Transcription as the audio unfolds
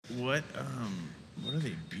What are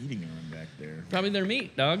they beating on back there? Probably their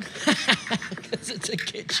meat, dog. Because it's a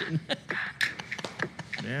kitchen.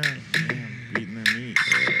 Yeah, beating their meat.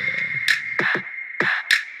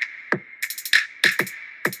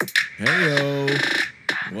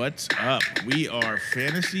 Heyo, what's up? We are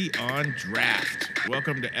Fantasy on Draft.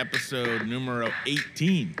 Welcome to episode numero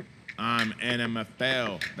 18. I'm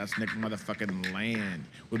NMFL. That's Nick motherfucking Land.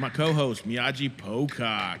 With my co-host, Miyagi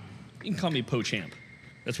Pocock. You can call me Po-Champ.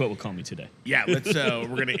 That's what we'll call me today. Yeah, let's. We're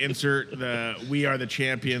gonna insert the "We Are the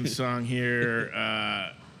Champions" song here.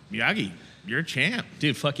 Miyagi, you're a champ,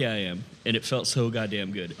 Dude, fuck yeah, I am. And it felt so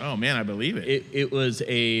goddamn good. Oh man, I believe it. It was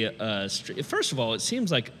first of all, it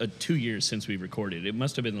seems like 2 years since we recorded. It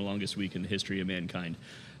must have been the longest week in the history of mankind.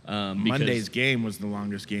 Monday's game was the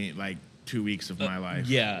longest game, like 2 weeks of my life.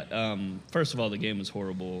 Yeah. First of all, the game was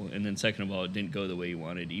horrible. And then second of all, it didn't go the way you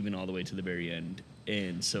wanted, even all the way to the very end.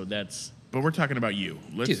 And so that's... But we're talking about you.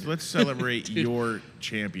 Let's celebrate your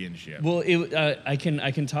championship. Well, I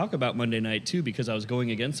can talk about Monday night too, because I was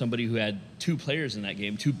going against somebody who had two players in that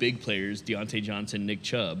game, two big players, Deontay Johnson, Nick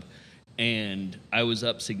Chubb, and I was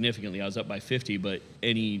up significantly. I was up by 50, but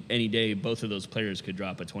any day both of those players could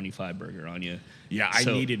drop a 25 burger on you. Yeah, I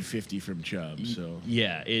needed 50 from Chubb, so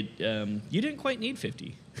yeah, you didn't quite need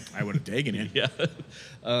 50. I would have taken it. Yeah,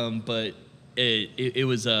 but. It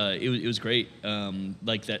was great.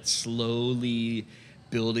 Like that slowly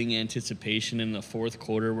building anticipation in the fourth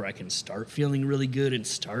quarter where I can start feeling really good and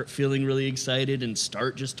start feeling really excited and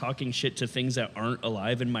start just talking shit to things that aren't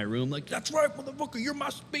alive in my room. Like, that's right, motherfucker, you're my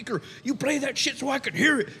speaker. You play that shit so I can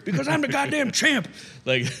hear it because I'm the goddamn champ.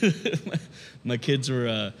 Like, my kids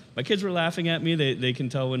were laughing at me. They can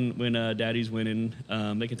tell when daddy's winning.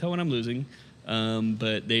 They can tell when I'm losing.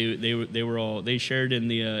 But they shared in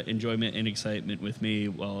the enjoyment and excitement with me,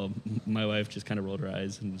 while my wife just kind of rolled her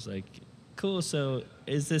eyes and was like, "Cool, so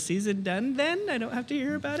is the season done then? I don't have to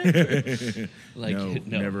hear about it." Like, no,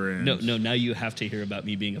 never ends. No. Now you have to hear about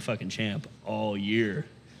me being a fucking champ all year.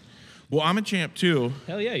 Well, I'm a champ too.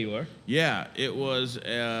 Hell yeah, you are. Yeah, it was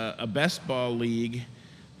a best ball league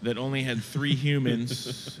that only had 3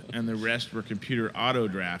 humans and the rest were computer auto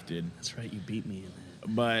drafted. That's right, you beat me in that.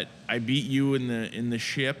 But I beat you in the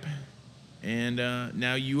ship, and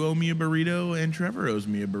now you owe me a burrito, and Trevor owes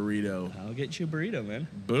me a burrito. I'll get you a burrito, man.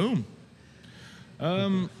 Boom.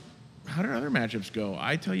 How did other matchups go?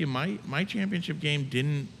 I tell you, my championship game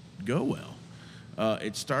didn't go well.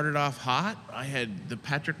 It started off hot. I had the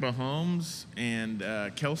Patrick Mahomes and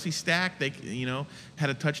Kelsey stack. They, had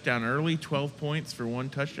a touchdown early, 12 points for 1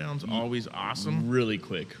 touchdown's always awesome. Really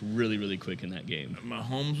quick in that game.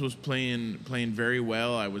 Mahomes was playing very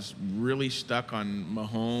well. I was really stuck on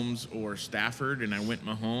Mahomes or Stafford, and I went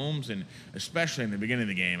Mahomes. And especially in the beginning of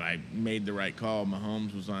the game, I made the right call.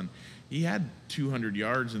 Mahomes was on. He had 200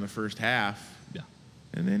 yards in the first half. Yeah.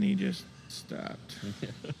 And then he just stopped.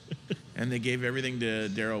 And they gave everything to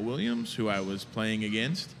Darrell Williams, who I was playing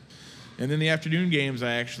against. And then the afternoon games,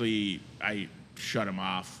 I shut him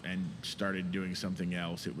off and started doing something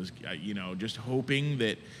else. It was, just hoping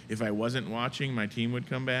that if I wasn't watching, my team would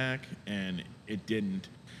come back, and it didn't.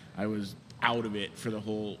 I was out of it for the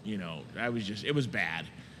whole, it was bad.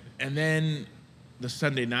 And then the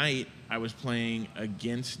Sunday night, I was playing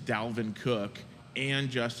against Dalvin Cook and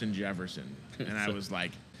Justin Jefferson. And I was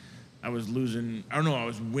like, I was losing, I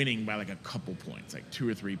was winning by like a couple points, like 2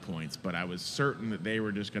 or 3 points, but I was certain that they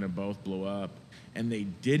were just going to both blow up, and they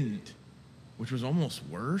didn't, which was almost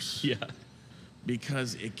worse. Yeah.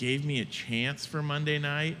 Because it gave me a chance for Monday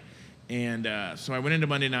night, and so I went into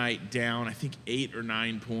Monday night down, I think 8 or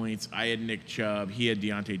 9 points. I had Nick Chubb, he had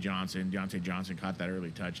Deontay Johnson. Deontay Johnson caught that early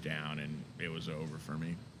touchdown, and it was over for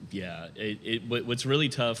me. Yeah, what's really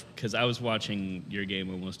tough, because I was watching your game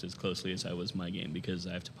almost as closely as I was my game, because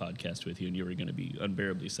I have to podcast with you, and you were going to be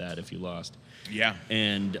unbearably sad if you lost. Yeah.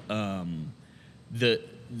 And the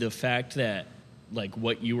fact that, like,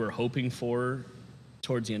 what you were hoping for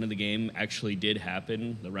towards the end of the game actually did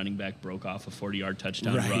happen. The running back broke off a 40-yard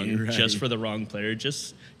touchdown run just for the wrong player,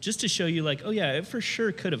 just to show you, like, oh yeah, it for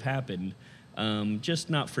sure could have happened, just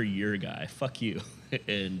not for your guy. Fuck you.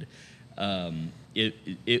 And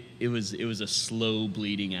it was a slow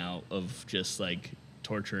bleeding out of just like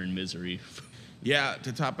torture and misery. Yeah,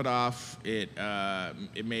 to top it off, it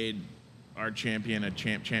made our champion a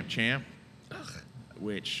champ,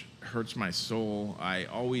 which hurts my soul. I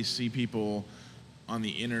always see people on the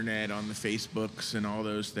internet, on the Facebooks and all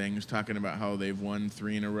those things, talking about how they've won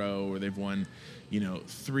 3 in a row, or they've won,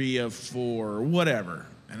 3 of 4 or whatever.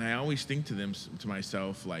 And I always think to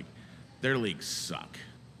myself, like, their leagues suck.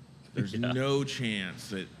 There's no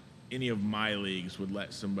chance that any of my leagues would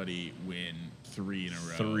let somebody win 3 in a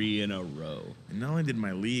row. 3 in a row. And not only did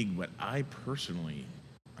my league, but I personally,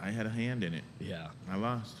 I had a hand in it. Yeah. I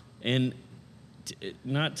lost. And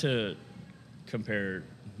not to compare,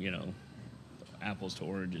 apples to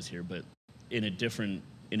oranges here, but in a different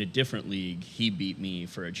league, he beat me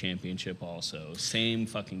for a championship also. Same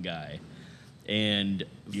fucking guy. And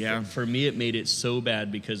for me, it made it so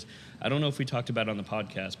bad because I don't know if we talked about it on the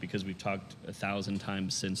podcast because we've talked 1,000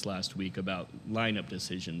 times since last week about lineup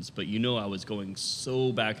decisions, but I was going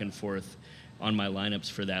so back and forth on my lineups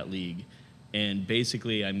for that league. And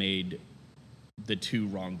basically I made the 2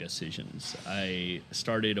 wrong decisions. I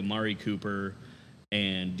started Amari Cooper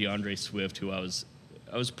and DeAndre Swift, who I was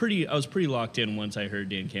pretty locked in once I heard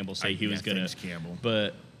Dan Campbell say he was gonna. Campbell.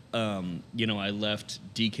 But I left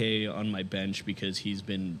DK on my bench because he's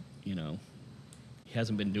been, he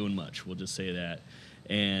hasn't been doing much. We'll just say that.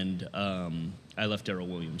 And I left Darrell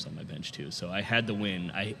Williams on my bench too. So I had the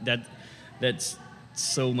win. That's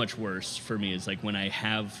so much worse for me. Is like when I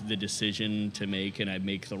have the decision to make and I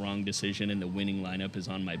make the wrong decision and the winning lineup is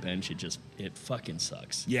on my bench. It fucking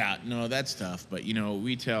sucks. Yeah, no, that's tough. But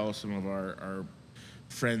we tell some of our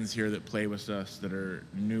friends here that play with us that are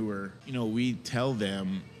newer, we tell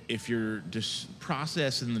them if your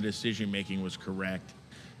process in the decision making was correct,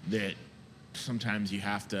 that sometimes you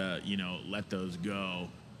have to, let those go.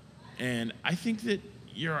 And I think that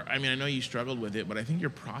I know you struggled with it, but I think your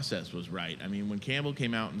process was right. I mean, when Campbell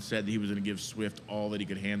came out and said that he was going to give Swift all that he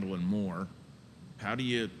could handle and more, how do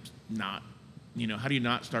you not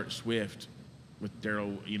start Swift with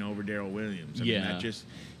Darrell, over Darrell Williams? I mean, that just,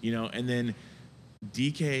 and then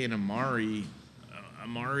DK and Amari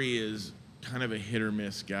is kind of a hit or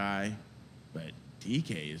miss guy, but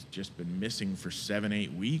DK has just been missing for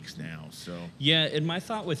 7-8 weeks now. So yeah, and my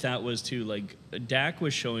thought with that was too, like Dak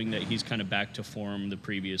was showing that he's kind of back to form the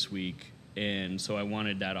previous week, and so I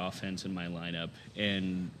wanted that offense in my lineup.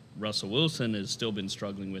 And Russell Wilson has still been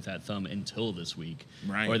struggling with that thumb until this week,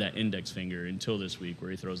 right? Or that index finger until this week,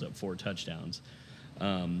 where he throws up 4 touchdowns.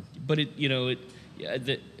 But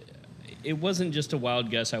it wasn't just a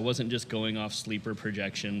wild guess. I wasn't just going off sleeper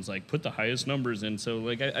projections, like put the highest numbers in. So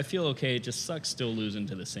like I feel okay. It just sucks still losing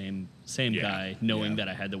to the same guy, knowing that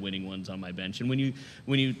I had the winning ones on my bench. And when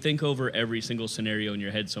you think over every single scenario in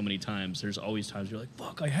your head so many times, there's always times you're like,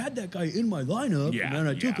 fuck, I had that guy in my lineup, and then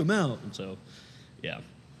I took him out. And so, yeah.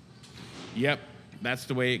 Yep, that's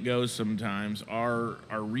the way it goes sometimes. Our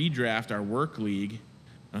redraft, our work league,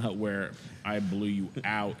 where I blew you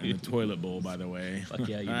out in the toilet bowl, by the way. Fuck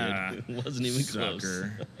yeah, you did. It wasn't even close.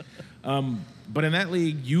 But in that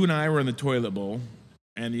league, you and I were in the toilet bowl,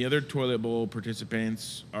 and the other toilet bowl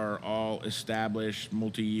participants are all established,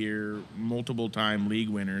 multi-year, multiple-time league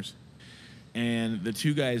winners. And the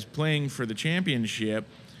 2 guys playing for the championship,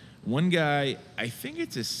 one guy, I think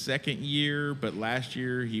it's his 2nd year, but last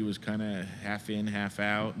year he was kind of half in, half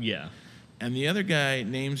out. Yeah. And the other guy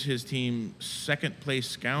names his team Second Place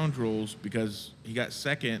Scoundrels because he got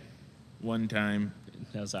second one time.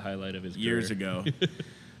 That was the highlight of his years career.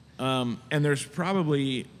 ago. And there's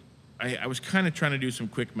probably, I was kind of trying to do some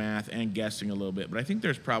quick math and guessing a little bit, but I think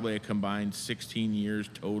there's probably a combined 16 years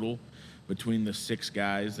total between the 6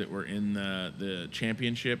 guys that were in the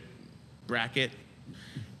championship bracket.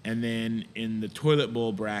 And then in the toilet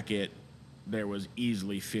bowl bracket, there was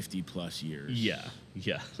easily 50 plus years. Yeah.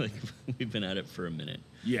 Like we've been at it for a minute.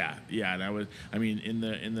 Yeah. And in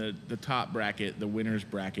the top bracket, the winners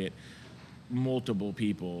bracket, multiple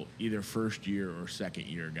people, either first year or second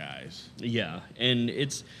year guys. Yeah, and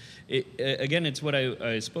it's what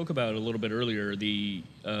I spoke about a little bit earlier. The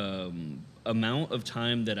amount of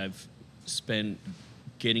time that I've spent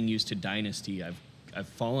getting used to Dynasty, I've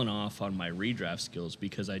fallen off on my redraft skills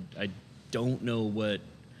because I don't know what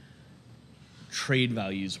trade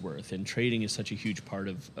value is worth, and trading is such a huge part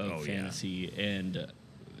of fantasy, and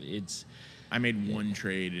I made 1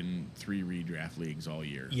 trade in 3 redraft leagues all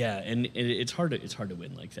year. Yeah, and it's hard to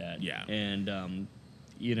win like that. Yeah, and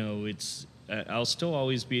I'll still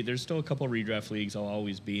always be. There's still a couple redraft leagues I'll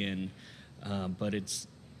always be in, but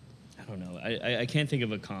I don't know. I can't think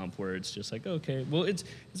of a comp where it's just like, okay, well, it's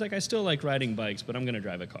like I still like riding bikes, but I'm gonna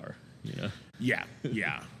drive a car. Yeah.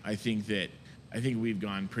 I think we've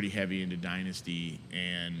gone pretty heavy into Dynasty,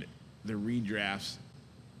 and the redrafts.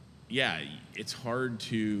 Yeah, it's hard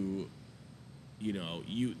to, I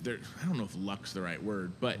don't know if luck's the right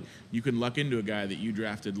word, but you can luck into a guy that you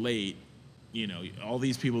drafted late. All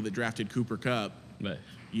these people that drafted Cooper Kupp, right.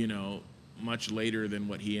 Much later than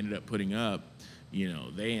what he ended up putting up,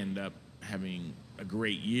 they end up having a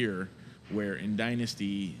great year, where in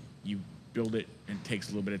Dynasty, build it, and it takes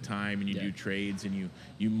a little bit of time, and you Yeah. do trades, and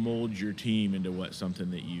you mold your team into something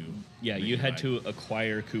that you. Yeah, that you had like. to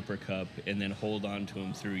acquire Cooper Cup and then hold on to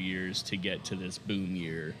him through years to get to this boom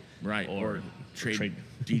year. Right, or trade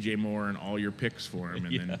DJ Moore and all your picks for him,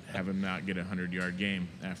 and then have him not get a 100-yard game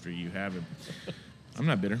after you have him. I'm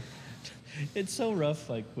not bitter. It's so rough.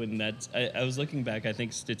 Like when I was looking back, I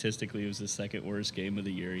think statistically it was the second worst game of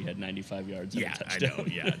the year. He had 95 yards and a Yeah, I touchdown. know.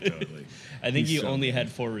 Yeah, totally. I think he He's so only good. had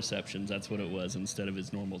 4 receptions. That's what it was instead of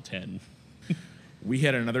his normal 10. We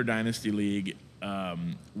had another dynasty league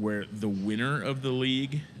where the winner of the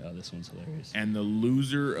league Oh, this one's hilarious. and the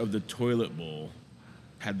loser of the toilet bowl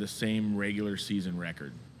had the same regular season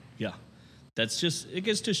record. Yeah, that's just it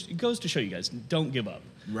goes to show you guys, don't give up.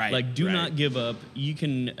 Right, Like, do right. not give up. You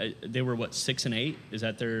can. They were what, 6-8? Is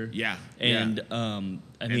that their? Yeah, And yeah.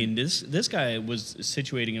 I mean, this guy was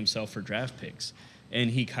situating himself for draft picks,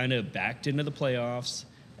 and he kind of backed into the playoffs,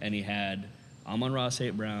 and he had Amon-Ra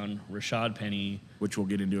St. Brown, Rashad Penny, Which we'll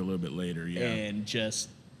get into a little bit later. Yeah. and just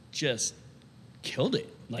killed it.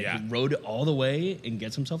 Like, Yeah. he rode it all the way and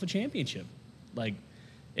gets himself a championship. Like,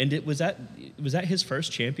 and was that his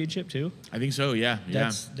first championship too? I think so. Yeah.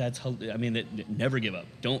 I mean, never give up.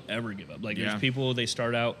 Don't ever give up. Like, Yeah. there's people, they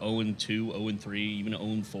start out 0-2, 0-3, even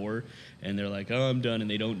 0-4, and they're like, oh, I'm done, and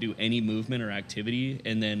they don't do any movement or activity,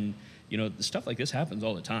 and then, stuff like this happens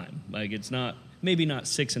all the time. Like, it's not maybe not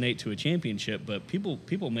 6-8 to a championship, but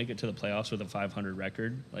people make it to the playoffs with a 500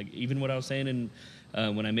 record. Like, even what I was saying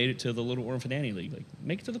when I made it to the Little Orphan Fanny League, like,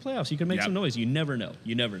 make it to the playoffs. You can make Yep. some noise. You never know.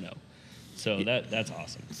 So that's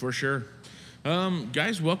awesome. For sure.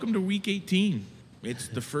 Guys, welcome to week 18. It's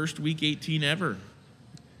the first week 18 ever.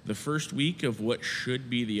 The first week of what should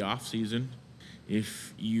be the off season.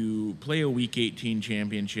 If you play a week 18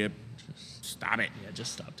 championship, stop it. Yeah,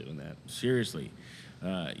 just stop doing that. Seriously.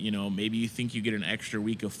 Maybe you think you get an extra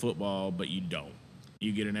week of football, but you don't.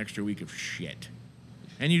 You get an extra week of shit.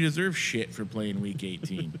 And you deserve shit for playing week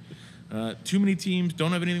 18. Too many teams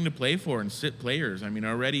don't have anything to play for and sit players. I mean,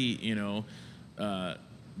 already,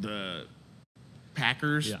 the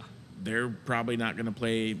Packers, Yeah. they're probably not going to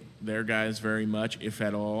play their guys very much, if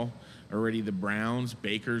at all. Already the Browns,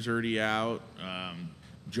 Baker's already out.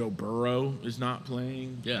 Joe Burrow is not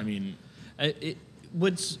playing. Yeah. I mean,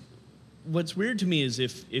 What's weird to me is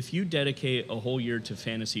if you dedicate a whole year to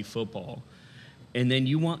fantasy football, and then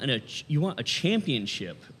you want a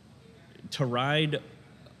championship to ride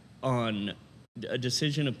on a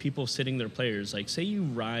decision of people sitting their players. Like, say you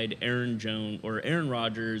ride Aaron Jones or Aaron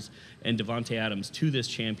Rodgers and Devontae Adams to this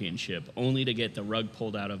championship, only to get the rug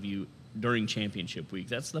pulled out of you during championship week.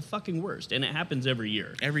 That's the fucking worst, and it happens every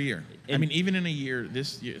year. every year. I And- mean, even in a year,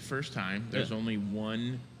 this year, first time, there's Yeah. only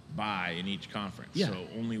one bye in each conference. Yeah. So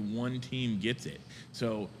only one team gets it.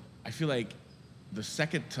 So I feel like the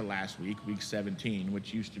second to last week, week 17,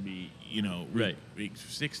 which used to be, Right. week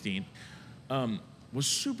 16, was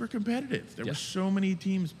super competitive. There Yeah. were so many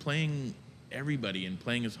teams playing everybody and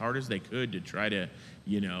playing as hard as they could to try to,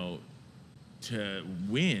 to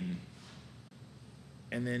win.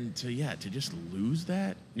 And then to just lose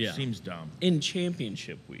that Yeah. seems dumb. In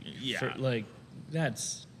championship week. Yeah.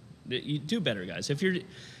 You do better, guys.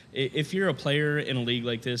 If you're a player in a league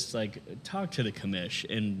like this, like, talk to the commish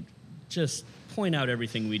and just point out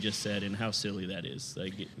everything we just said and how silly that is.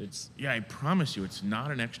 Like, it's Yeah, I promise you, it's not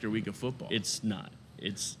an extra week of football. not.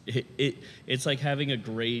 It's like having a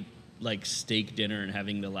great, like, steak dinner and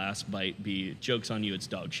having the last bite be, joke's on you, it's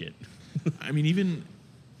dog shit. I mean, even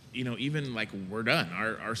like we're done.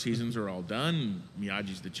 Our seasons are all done.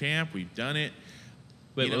 Miyagi's the champ. We've done it.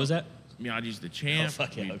 Wait, what was that? Miyagi's the champ. Oh,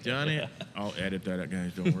 fuck yeah, We've okay. done it. I'll edit that out,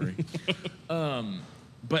 guys. Don't worry.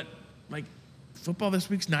 But like, football this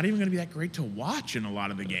week's not even going to be that great to watch in a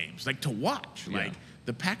lot of the games. Like, to watch. Yeah. Like,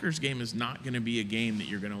 the Packers game is not going to be a game that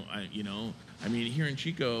you're going to, I mean, here in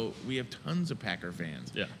Chico, we have tons of Packer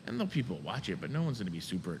fans. Yeah. And there'll people watch it, but no one's going to be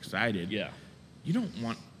super excited. Yeah. You don't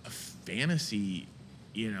want a fantasy,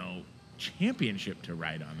 championship to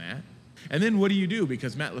ride on that. And then what do you do?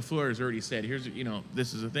 Because Matt LaFleur has already said,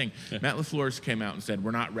 this is the thing. Matt LaFleur's came out and said,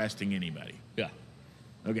 we're not resting anybody. Yeah.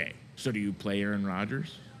 Okay, so do you play Aaron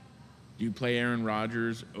Rodgers? Do you play Aaron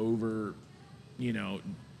Rodgers over,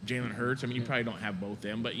 Jalen Hurts? I mean, you probably don't have both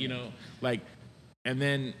them, but, and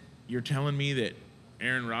then you're telling me that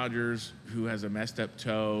Aaron Rodgers, who has a messed up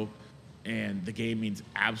toe and the game means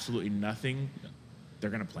absolutely nothing, they're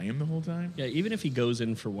going to play him the whole time? Yeah, even if he goes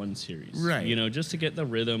in for one series. Right. Just to get the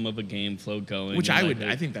rhythm of a game flow going. Which and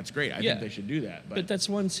I think that's great. I Yeah. think they should do that. But that's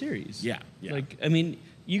one series. Yeah. Like, I mean,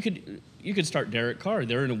 you could start Derek Carr.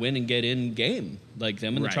 They're in a win and get in game, like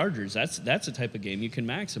them and Right. the Chargers. That's a type of game you can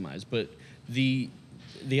maximize. But the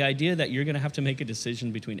the idea that you're going to have to make a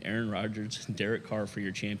decision between Aaron Rodgers and Derek Carr for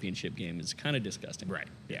your championship game is kind of disgusting. Right.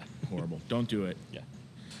 Yeah. Horrible. Don't do it. Yeah.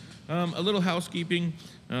 A little housekeeping.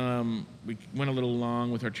 We went a little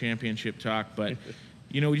long with our championship talk, but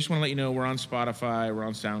we just want to let you know we're on Spotify, we're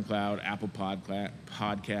on SoundCloud, Apple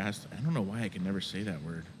Podcast. I don't know why I can never say that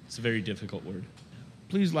word. It's a very difficult word.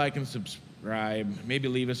 Please like and subscribe. Maybe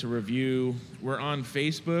leave us a review. We're on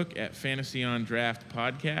Facebook at Fantasy on Draft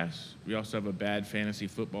Podcast. We also have a Bad Fantasy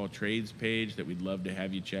Football Trades page that we'd love to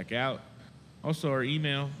have you check out. Also, our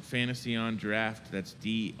email, fantasyondraft, that's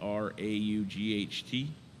DRAUGHT,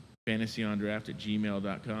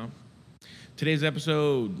 fantasyondraft@gmail.com. Today's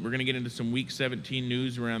episode, we're going to get into some Week 17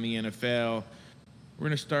 news around the NFL. We're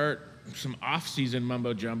going to start some off-season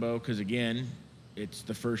mumbo-jumbo because, again, it's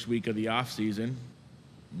the first week of the off-season,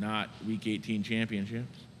 not Week 18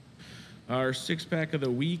 championships. Our six-pack of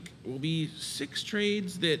the week will be 6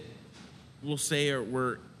 trades that we'll say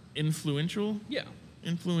were influential. Yeah.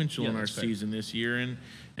 Influential in our that's fair. season this year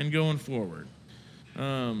and going forward.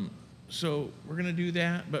 So we're gonna do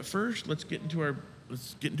that, but first let's get into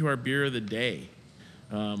our beer of the day.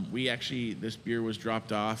 This beer was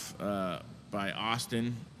dropped off by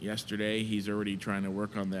Austin yesterday. He's already trying to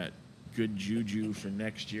work on that good juju for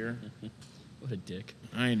next year. What a dick.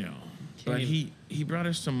 I know, but he brought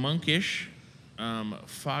us some Monkish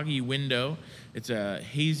Foggy Window. It's a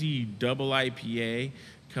hazy double IPA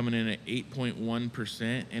coming in at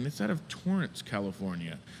 8.1%, and it's out of Torrance,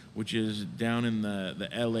 California, which is down in the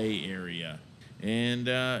LA area. And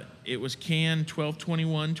it was canned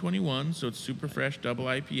 12/21/21, so it's super fresh double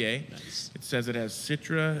IPA. Nice. It says it has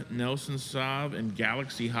Citra, Nelson Sauvin, and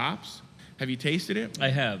Galaxy hops. Have you tasted it? I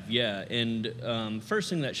have, yeah. And first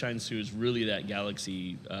thing that shines through is really that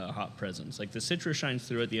Galaxy hop presence. Like the Citra shines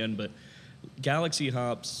through at the end, but Galaxy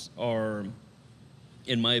hops are,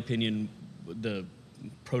 in my opinion, the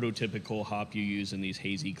prototypical hop you use in these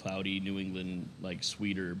hazy, cloudy New England like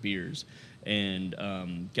sweeter beers, and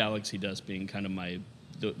Galaxy Dust being kind of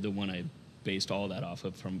the one I based all that off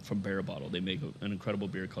of from Barrel Bottle. They make an incredible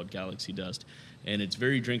beer called Galaxy Dust, and it's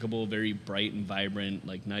very drinkable, very bright and vibrant,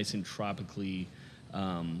 like nice and tropically,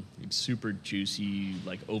 super juicy,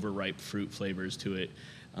 like overripe fruit flavors to it.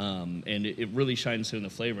 And it really shines through in the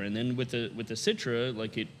flavor. And then with the Citra,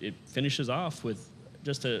 like it finishes off with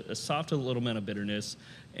just a soft little amount of bitterness,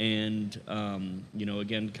 and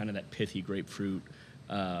again, kind of that pithy grapefruit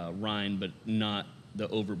rind, but not the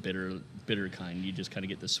over bitter kind. You just kind of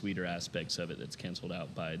get the sweeter aspects of it that's canceled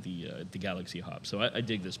out by the Galaxy hop. So I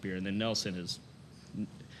dig this beer. And then Nelson is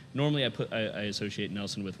normally I associate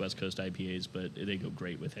Nelson with West Coast IPAs, but they go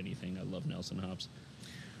great with anything. I love Nelson hops.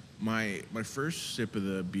 My first sip of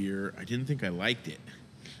the beer, I didn't think I liked it.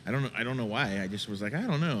 I don't know why. I just was like, I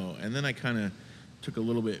don't know. And then I kind of took a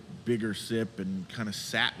little bit bigger sip and kind of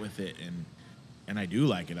sat with it, and I do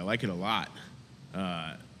like it. I like it a lot.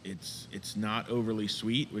 It's not overly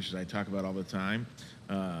sweet, which I talk about all the time.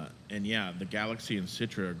 And yeah, the Galaxy and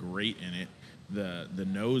Citra are great in it. The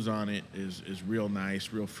nose on it is real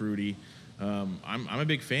nice, real fruity. I'm a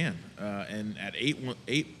big fan. And at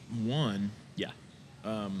 8.1, Yeah.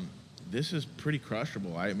 this is pretty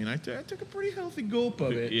crushable. I mean, I took a pretty healthy gulp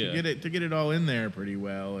of it Yeah. to get it all in there pretty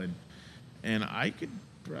well, and I could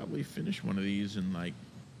probably finish one of these in like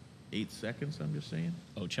 8 seconds. I'm just saying.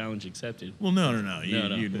 Oh, challenge accepted. Well, no. No.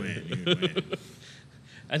 You'd win. You'd win.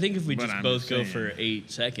 I think if we But just I'm both go saying. for 8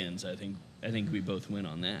 seconds, I think we both win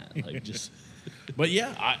on that. Like just But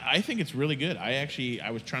yeah, I think it's really good. I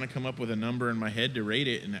was trying to come up with a number in my head to rate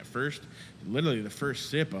it, and literally the first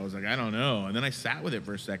sip, I was like, I don't know. And then I sat with it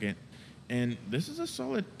for a second, and this is a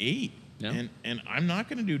solid 8. Yeah. And I'm not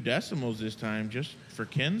going to do decimals this time just for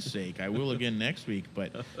Ken's sake. I will again next week,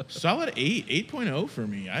 but solid 8.0 for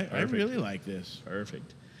me. I really like this.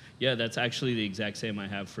 perfect. Yeah, that's actually the exact same I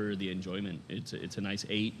have for the enjoyment. It's a nice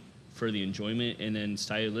 8 for the enjoyment, and then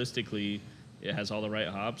stylistically, it has all the right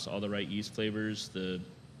hops, all the right yeast flavors, the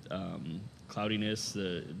cloudiness,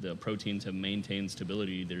 the proteins have maintained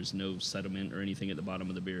stability. There's no sediment or anything at the bottom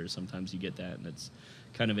of the beer. Sometimes you get that, and it's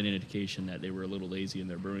kind of an indication that they were a little lazy in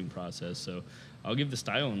their brewing process. So I'll give the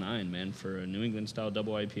style a 9, man. For a New England style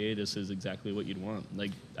double IPA, this is exactly what you'd want.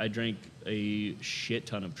 Like, I drank a shit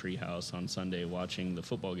ton of Treehouse on Sunday watching the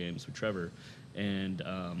football games with Trevor, and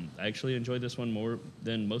I actually enjoyed this one more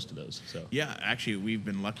than most of those. So Yeah, actually, we've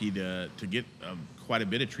been lucky to get quite a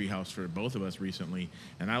bit of Treehouse for both of us recently,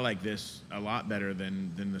 and I like this a lot better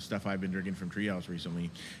than the stuff I've been drinking from Treehouse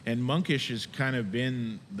recently. And Monkish has kind of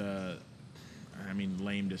been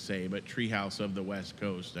lame to say, but Treehouse of the West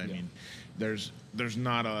Coast. I mean, there's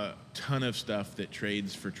not a ton of stuff that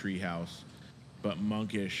trades for Treehouse, but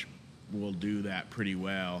Monkish will do that pretty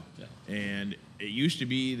well. Yeah. And it used to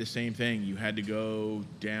be the same thing. You had to go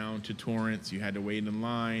down to Torrance. You had to wait in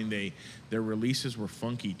line. Their releases were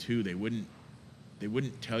funky too. They wouldn't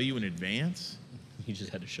tell you in advance. You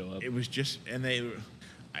just had to show up. It was just, and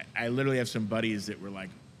I literally have some buddies that were like,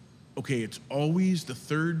 okay, it's always the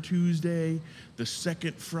third Tuesday, the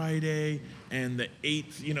second Friday, and the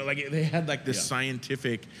 8th. You know, like they had like this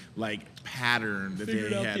scientific like pattern that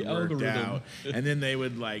Figured they out had the worked algorithm. out, and then they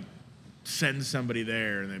would like send somebody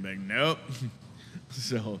there, and they'd be like, nope.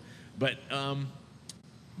 So, but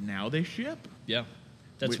now they ship. Yeah.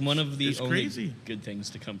 That's Which one of the is only crazy. good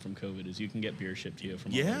things to come from COVID is you can get beer shipped to you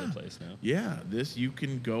from all Yeah. over the place now. Yeah, you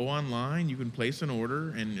can go online, you can place an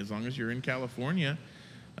order, and as long as you're in California,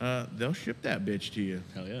 they'll ship that bitch to you.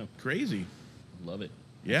 Hell yeah. Crazy. Love it.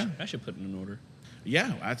 Yeah. I should put in an order.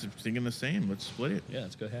 Yeah, I was thinking the same. Let's split it. Yeah,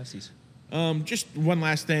 let's go Halfsies. Just one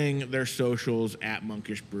last thing. Their socials at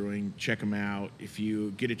Monkish Brewing. Check them out. If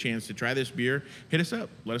you get a chance to try this beer, hit us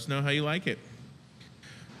up. Let us know how you like it.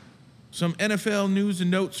 Some NFL news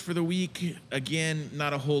and notes for the week. Again,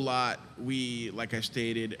 not a whole lot. We, like I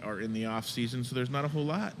stated, are in the off season, so there's not a whole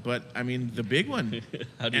lot. But I mean, the big one.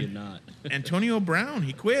 How do you not? Antonio Brown,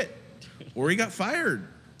 he quit, or he got fired.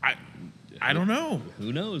 I don't know.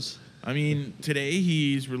 Who knows? I mean, today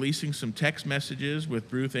he's releasing some text messages with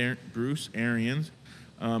Bruce Arians.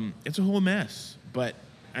 It's a whole mess. But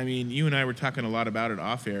I mean, you and I were talking a lot about it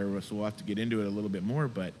off air, so we'll have to get into it a little bit more.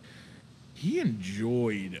 But he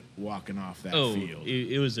enjoyed walking off that field.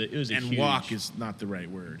 It was a And huge walk is not the right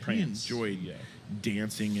word. prance, He enjoyed yeah.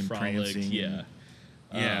 dancing and frolic, prancing. yeah.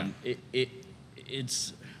 Yeah.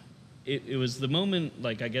 It was the moment,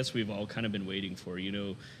 like, I guess we've all kind of been waiting for,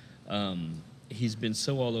 he's been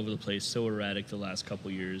so all over the place, so erratic the last couple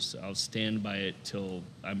years. I'll stand by it till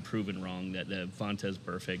I'm proven wrong that the Vontaze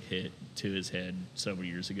Burfict hit to his head several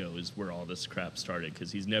years ago is where all this crap started, because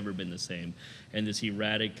he's never been the same. And this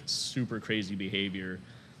erratic, super crazy behavior,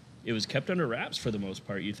 it was kept under wraps for the most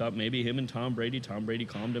part. You thought maybe him and Tom Brady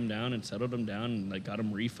calmed him down and settled him down and like got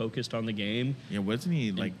him refocused on the game. Yeah, wasn't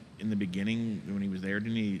he like in the beginning when he was there?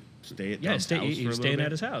 Didn't he stay at Tom's house for he was a staying little at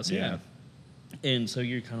bit? his house, yeah. And so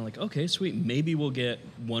you're kind of like, okay, sweet. Maybe we'll get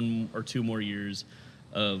 1 or 2 more years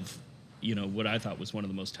of, what I thought was one of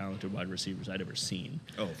the most talented wide receivers I'd ever seen.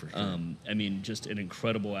 Oh, for sure. I mean, just an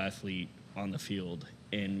incredible athlete on the field.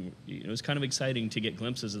 And it was kind of exciting to get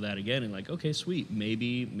glimpses of that again and like, okay, sweet.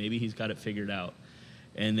 Maybe he's got it figured out.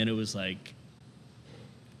 And then it was like,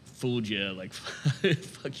 fooled you, like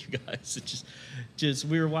fuck you guys. It just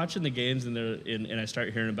we were watching the games and I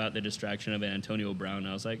start hearing about the distraction of Antonio Brown.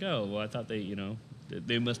 I was like, oh well, I thought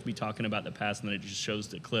they must be talking about the past, and then it just shows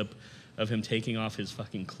the clip of him taking off his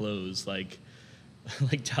fucking clothes like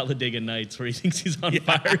Talladega Nights, where he thinks he's on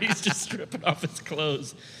fire. He's just stripping off his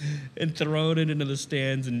clothes and throwing it into the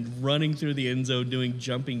stands and running through the end zone doing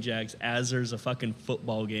jumping jacks as there's a fucking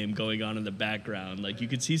football game going on in the background. Like, you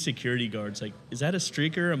could see security guards like, is that a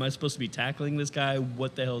streaker? Am I supposed to be tackling this guy?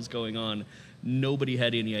 What the hell is going on? Nobody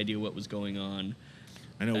had any idea what was going on.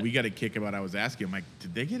 I know we got a kick about. I was asking him, like,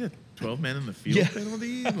 did they get a 12 men in the field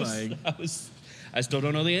penalty? I still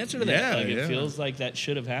don't know the answer to that. Yeah, Like, it yeah. feels like that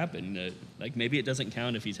should have happened. Like, maybe it doesn't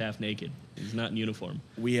count if he's half naked. He's not in uniform.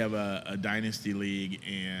 We have a dynasty league,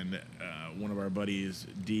 and one of our buddies,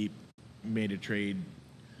 Deep, made a trade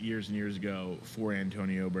years and years ago for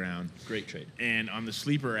Antonio Brown. Great trade. And on the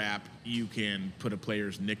Sleeper app, you can put a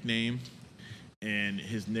player's nickname, and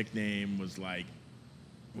his nickname was like,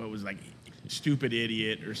 stupid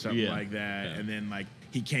idiot or something like that. Yeah. And then like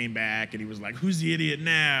he came back and he was like, who's the idiot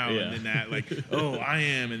now? Yeah. And then that like, oh, I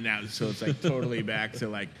am. And now, so it's like totally back to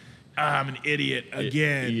like, I'm an idiot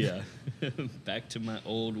again. Yeah. Back to my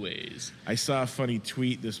old ways. I saw a funny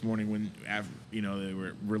tweet this morning when, they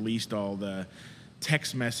were released all the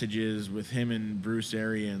text messages with him and Bruce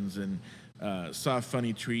Arians, and saw a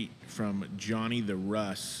funny tweet from Johnny the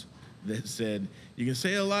Russ that said, you can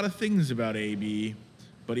say a lot of things about AB,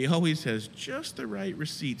 but he always has just the right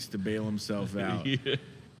receipts to bail himself out. Yeah.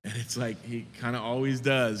 And it's like he kind of always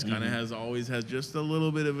does, kind of always has just a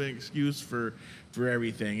little bit of an excuse for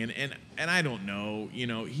everything. And I don't know,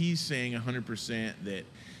 he's saying 100% that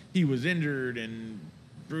he was injured and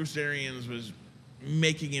Bruce Arians was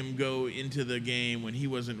making him go into the game when he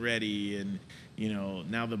wasn't ready, and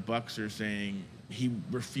now the Bucs are saying he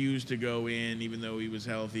refused to go in even though he was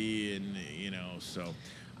healthy, and so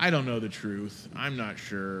I don't know the truth. I'm not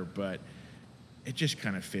sure, but it just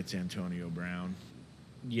kind of fits Antonio Brown.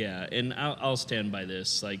 Yeah, and I'll stand by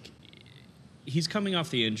this. Like, he's coming off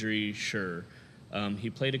the injury, sure. He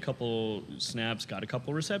played a couple snaps, got a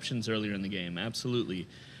couple receptions earlier in the game, absolutely.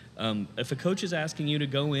 If a coach is asking you to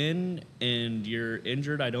go in and you're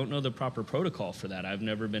injured, I don't know the proper protocol for that. I've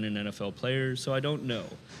never been an NFL player, so I don't know.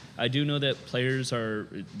 I do know that players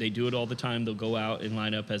they do it all the time. They'll go out and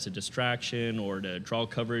line up as a distraction or to draw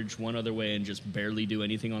coverage one other way and just barely do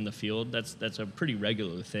anything on the field. That's a pretty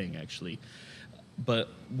regular thing, actually. But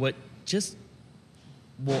what just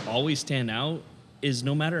will always stand out is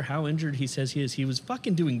no matter how injured he says he is, he was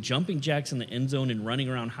fucking doing jumping jacks in the end zone and running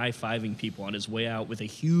around high-fiving people on his way out with a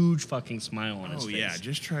huge fucking smile on his face. Oh, yeah,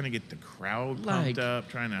 just trying to get the crowd Like- pumped up,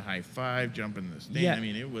 trying to high-five, jump in the stand. Yeah. I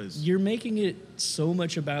mean, it was... You're making it so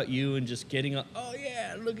much about you and just getting oh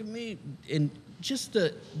yeah, look at me. And just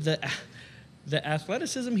the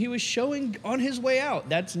athleticism he was showing on his way out.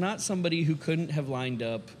 That's not somebody who couldn't have lined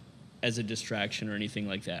up as a distraction or anything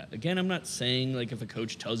like that. Again, I'm not saying like if a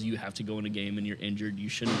coach tells you have to go in a game and you're injured, you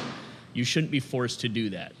shouldn't be forced to do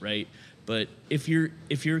that, right? But if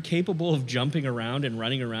you're capable of jumping around and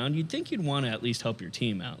running around, you'd think you'd want to at least help your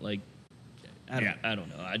team out. Like I don't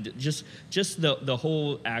know. Just the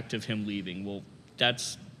whole act of him leaving. Well,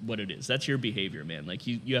 that's what it is. That's your behavior, man. Like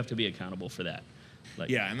you have to be accountable for that. Like,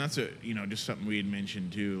 yeah, and that's just something we had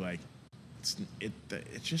mentioned too. Like it's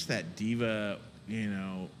just that diva,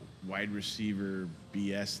 wide receiver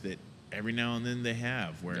BS that every now and then they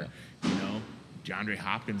have where, DeAndre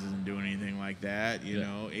Hopkins isn't doing anything like that.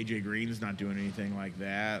 AJ Green's not doing anything like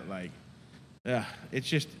that. Like, it's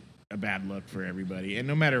just a bad look for everybody. And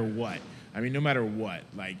no matter what,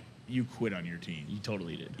 like you quit on your team. You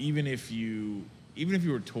totally did. Even if you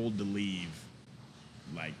were told to leave,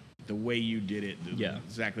 like the way you did it,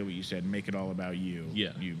 exactly what you said, make it all about you.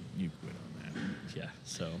 Yeah. You quit on that. Yeah.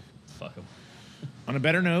 So fuck him. On a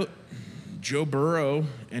better note, Joe Burrow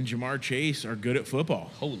and Jamar Chase are good at football.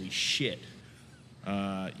 Holy shit.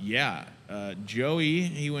 Joey,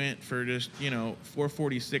 he went for just,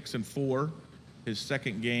 446 and 4. His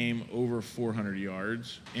second game over 400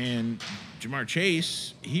 yards. And Jamar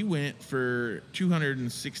Chase, he went for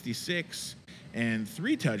 266 and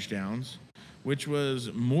 3 touchdowns, which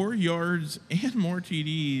was more yards and more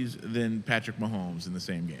TDs than Patrick Mahomes in the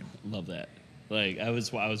same game. Love that. Like I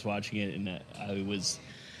was watching it and I was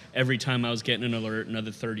every time I was getting an alert,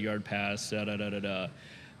 another 30-yard pass,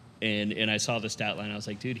 and I saw the stat line. I was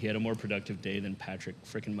like, dude, he had a more productive day than Patrick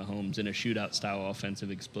freaking Mahomes in a shootout-style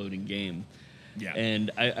offensive exploding game. Yeah. And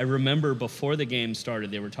I remember before the game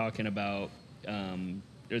started, they were talking about,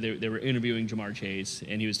 or they were interviewing Jamar Chase,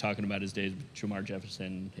 and he was talking about his days with Jamar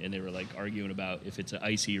Jefferson, and they were like arguing about if it's an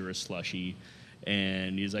icy or a slushy.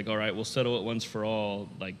 And he's like, all right, we'll settle it once for all.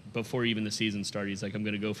 Like before even the season started, he's like, I'm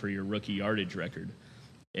going to go for your rookie yardage record.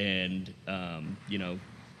 And,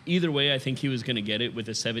 either way, I think he was going to get it with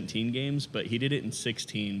the 17 games, but he did it in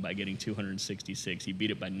 16 by getting 266. He beat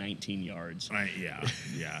it by 19 yards. Yeah.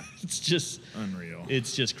 It's just unreal.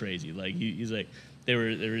 It's just crazy. Like he's like, they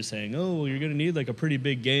were saying, oh, well, you're going to need like a pretty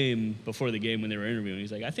big game before the game when they were interviewing.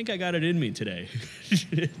 He's like, I think I got it in me today.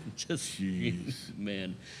 Just, jeez.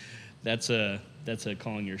 Man, that's a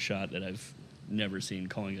calling your shot that I've never seen,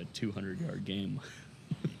 calling a 200-yard game.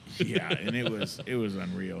 Yeah, and it was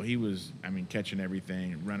unreal. He was, catching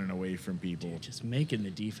everything, running away from people. Dude, just making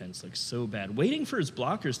the defense look so bad. Waiting for his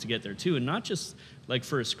blockers to get there, too, and not just, like,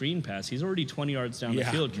 for a screen pass. He's already 20 yards down the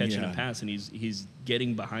field catching a pass, and he's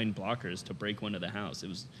getting behind blockers to break one to the house.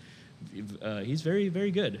 He's very,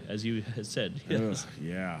 very good, as you had said. Yes.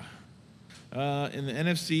 Yeah. In the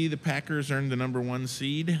NFC, the Packers earned the number 1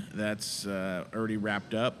 seed. That's already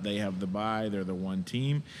wrapped up. They have the bye. They're the 1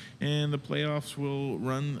 team. And the playoffs will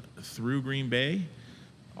run through Green Bay.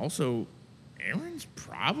 Also, Aaron's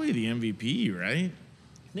probably the MVP, right?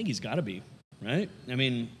 I think he's got to be, right?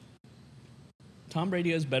 Tom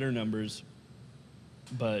Brady has better numbers,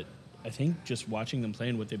 but I think just watching them play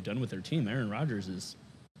and what they've done with their team, Aaron Rodgers is,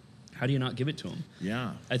 how do you not give it to him?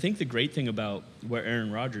 Yeah. I think the great thing about what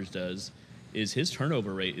Aaron Rodgers does is his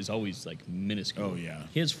turnover rate is always like minuscule. Oh, yeah.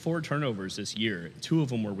 He has 4 turnovers this year. 2 of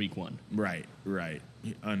them were week 1. Right.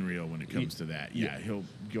 Unreal when it comes to that. Yeah, he'll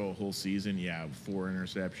go a whole season. Yeah, 4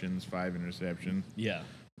 interceptions, 5 interceptions. Yeah.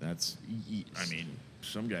 That's,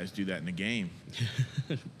 some guys do that in a game.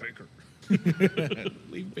 Baker.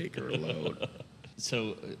 Leave Baker alone.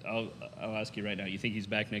 So I'll ask you right now, you think he's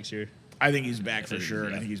back next year? I think he's back for sure,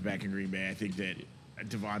 and Yeah. I think he's back in Green Bay. I think that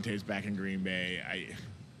Devontae's back in Green Bay.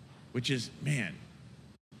 Which is, man,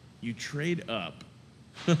 you trade up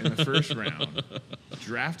in the first round,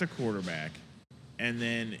 draft a quarterback, and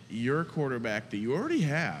then your quarterback that you already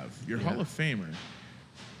have, your Hall of Famer,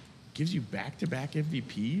 gives you back-to-back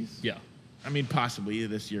MVPs? Yeah. Possibly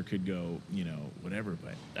this year could go, whatever,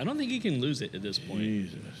 but I don't think he can lose it at this point.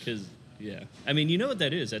 Jesus. Because, you know what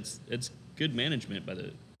that is? That's good management by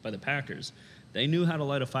the by the Packers. They knew how to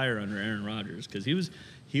light a fire under Aaron Rodgers because he was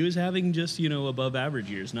having just, above average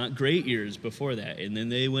years, not great years before that. And then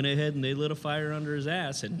they went ahead and they lit a fire under his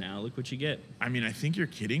ass, and now look what you get. I mean, I think you're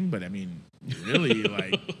kidding, but I mean, really,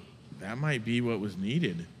 like, that might be what was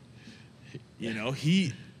needed.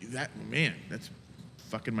 That's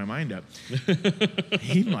fucking my mind up.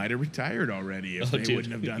 He might have retired already if they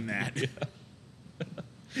wouldn't have done that.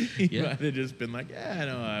 He might have just been like, I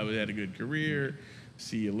had a good career.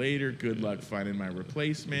 See you later. Good luck finding my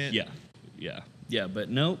replacement. Yeah. But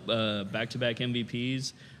nope, back-to-back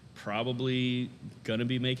MVPs. Probably gonna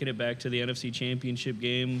be making it back to the NFC Championship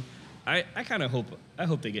game. I kind of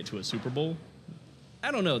hope they get to a Super Bowl.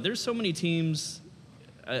 I don't know. There's so many teams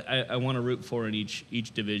I want to root for in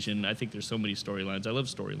each division. I think there's so many storylines. I love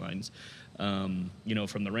storylines.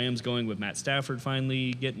 From the Rams going with Matt Stafford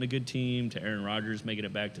finally getting a good team, to Aaron Rodgers making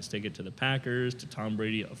it back to stick it to the Packers, to Tom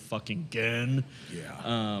Brady again.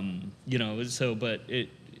 Yeah.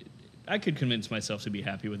 I could convince myself to be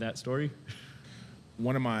happy with that story.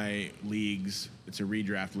 One of my leagues, it's a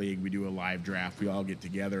redraft league. We do a live draft. We all get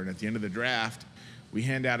together, and at the end of the draft, we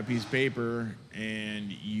hand out a piece of paper,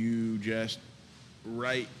 and you just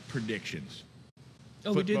write predictions.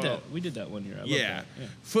 Oh, we did that. We did that one year. I love that. Yeah.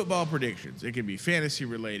 Football predictions. It could be fantasy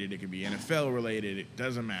related. It could be NFL related. It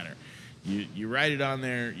doesn't matter. You write it on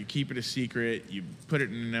there. You keep it a secret. You put it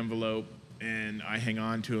in an envelope, and I hang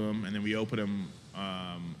on to them, and then we open them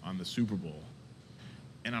on the Super Bowl.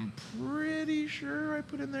 And I'm pretty sure I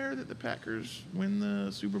put in there that the Packers win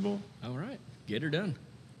the Super Bowl. All right. Get her done.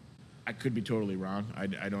 I could be totally wrong.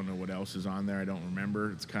 I don't know what else is on there. I don't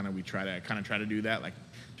remember. It's kind of I try to do that, like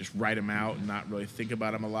just write them out and not really think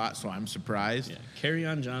about them a lot. So I'm surprised. Yeah.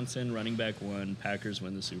 Kerryon Johnson, running back 1. Packers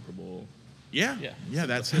win the Super Bowl. Yeah.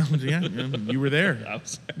 That sounds. Yeah, you were there.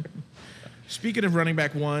 Speaking of running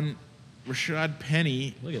back 1, Rashad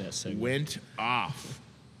Penny. Look at that segment. Went off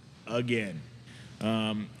again.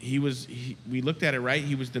 We looked at it right.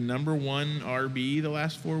 He was the number 1 RB the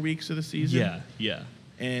last 4 weeks of the season. Yeah.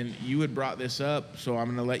 And you had brought this up, so I'm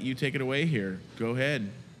going to let you take it away here. Go ahead.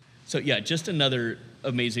 So, yeah, just another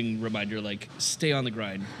amazing reminder, like, stay on the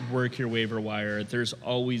grind, work your waiver wire. There's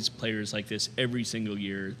always players like this every single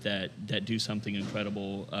year that do something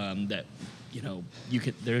incredible that,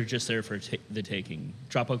 they're just there for the taking.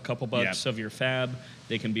 Drop a couple bucks of your fab.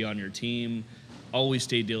 They can be on your team. Always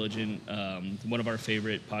stay diligent. One of our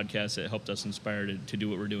favorite podcasts that helped us inspire to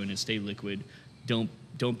do what we're doing is Stay Liquid. Don't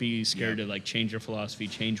be scared to change your philosophy,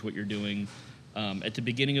 change what you're doing. At the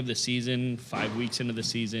beginning of the season, 5 weeks into the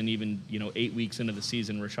season, even 8 weeks into the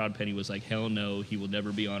season, Rashad Penny was like, hell no, he will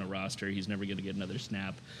never be on a roster. He's never going to get another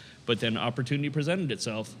snap. But then opportunity presented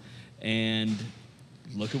itself, and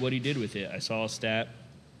look at what he did with it. I saw a stat,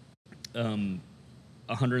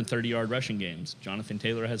 130-yard rushing games. Jonathan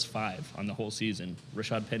Taylor has 5 on the whole season.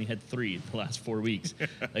 Rashad Penny had 3 the last 4 weeks.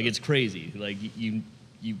 It's crazy.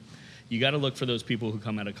 You got to look for those people who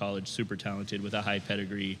come out of college super talented with a high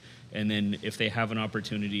pedigree, and then if they have an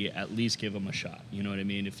opportunity, at least give them a shot. You know what I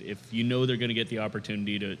mean? If they're going to get the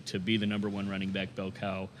opportunity to be the number 1 running back bell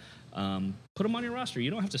cow, put them on your roster.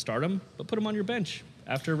 You don't have to start them, but put them on your bench.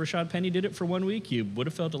 After Rashad Penny did it for 1 week, you would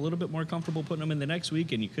have felt a little bit more comfortable putting them in the next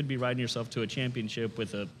week, and you could be riding yourself to a championship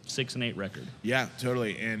with a 6-8 record. Yeah,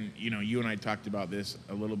 totally. And you and I talked about this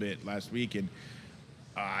a little bit last week, and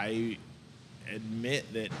I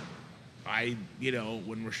admit that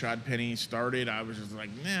when Rashad Penny started, I was just like,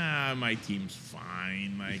 nah, my team's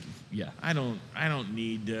fine. I don't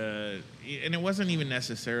need to. And it wasn't even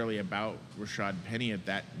necessarily about Rashad Penny at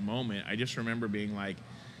that moment. I just remember being like,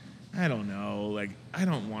 I don't know. I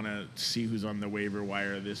don't want to see who's on the waiver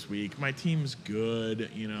wire this week. My team's good.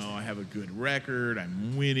 I have a good record.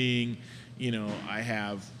 I'm winning. I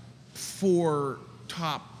have 4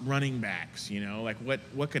 top running backs.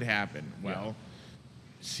 What could happen? Well,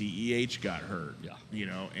 CEH got hurt.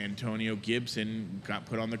 Yeah. Antonio Gibson got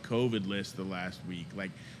put on the COVID list the last week.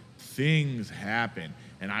 Things happen,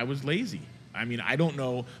 and I was lazy. I mean, I don't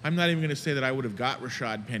know. I'm not even going to say that I would have got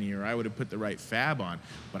Rashad Penny or I would have put the right fab on,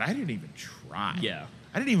 but I didn't even try. Yeah.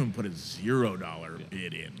 I didn't even put a $0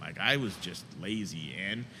 bid in. I was just lazy,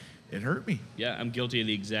 and it hurt me. Yeah, I'm guilty of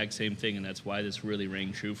the exact same thing, and that's why this really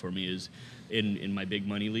rang true for me is in my big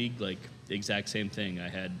money league, the exact same thing.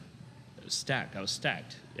 I was stacked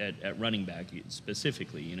at running back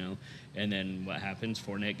specifically, And then what happens?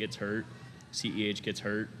 Fournette gets hurt. CEH gets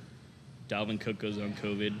hurt. Dalvin Cook goes on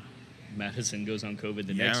COVID. Madison goes on COVID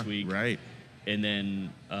the next week. Right. And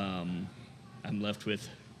then I'm left with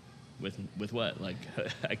what? I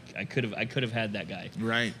could have had that guy.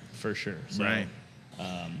 Right. For sure. So, right.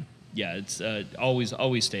 It's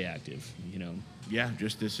always stay active. yeah,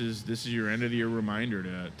 just this is your end of the year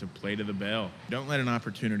reminder to play to the bell. Don't let an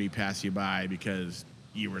opportunity pass you by because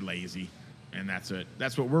you were lazy, and that's it.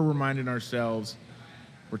 That's what we're reminding ourselves.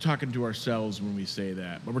 We're talking to ourselves when we say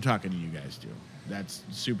that, but we're talking to you guys too. That's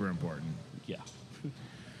super important. Yeah.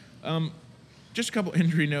 Just a couple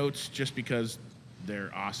injury notes, just because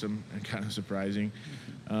they're awesome and kind of surprising.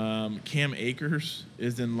 Cam Akers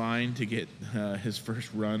is in line to get his first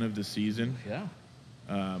run of the season. Yeah.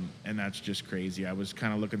 And that's just crazy. I was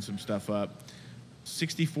kind of looking some stuff up.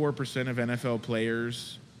 64% of NFL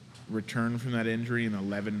players return from that injury in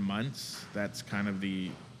 11 months. That's kind of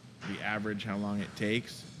the average, how long it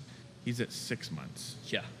takes. He's at 6 months.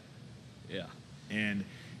 Yeah. Yeah. And,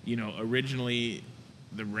 originally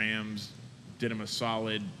the Rams did him a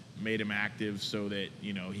solid, made him active so that,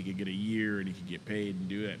 he could get a year and he could get paid and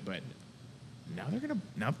do it. But now they're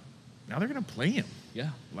gonna play him. Yeah.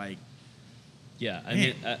 Like, yeah. I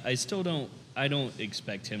mean, I still don't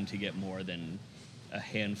expect him to get more than a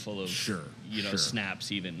handful of Sure.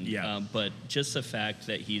 snaps even. Yeah. But just the fact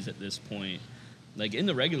that he's at this point, like in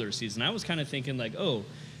the regular season, I was kind of thinking like, oh,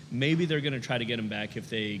 maybe they're going to try to get him back if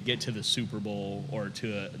they get to the Super Bowl or to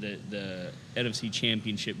the NFC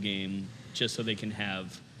Championship game, just so they can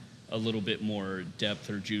have a little bit more depth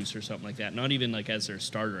or juice or something like that. Not even like as their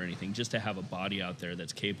starter or anything, just to have a body out there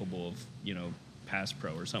that's capable of, pass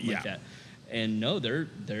pro or something like that. And no, they're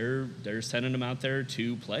sending him out there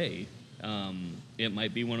to play. It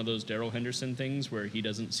might be one of those Darrell Henderson things where he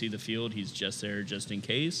doesn't see the field, he's just there just in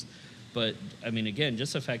case. But I mean, again,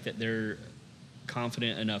 just the fact that they're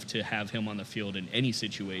confident enough to have him on the field in any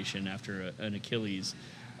situation after an Achilles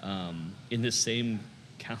in this same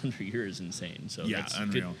calendar year is insane. So that's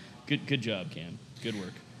unreal. Good job, Cam. Good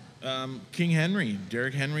work. King Henry,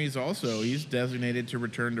 Derrick Henry he's designated to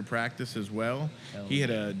return to practice as well. He had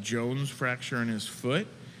a Jones fracture in his foot,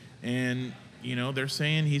 and they're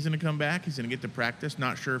saying he's going to come back. He's going to get to practice.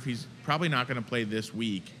 Not sure if he's probably not going to play this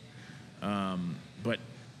week, but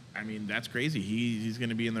I mean that's crazy. He's going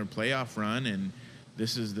to be in their playoff run, and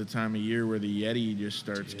this is the time of year where the Yeti just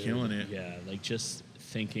starts killing it. Yeah, like just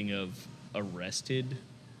thinking of arrested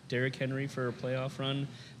Derrick Henry for a playoff run,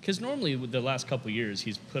 because normally with the last couple of years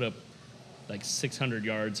he's put up like 600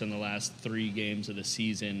 yards in the last 3 games of the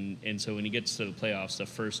season, and so when he gets to the playoffs, the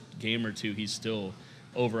first game or two he's still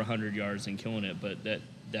over 100 yards and killing it. But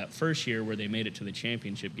that first year where they made it to the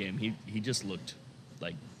championship game, he just looked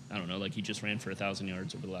like, I don't know, like he just ran for 1,000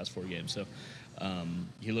 yards over the last 4 games. So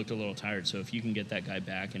he looked a little tired. So if you can get that guy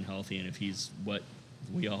back and healthy, and if he's what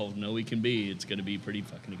we all know he can be, it's going to be pretty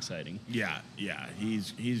fucking exciting. Yeah,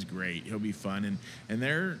 he's great. He'll be fun, and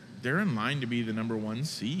they're in line to be the number 1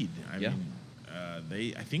 seed. I mean,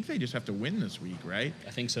 I think they just have to win this week, right?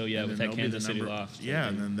 I think so. Yeah, with that Kansas City loss. Yeah,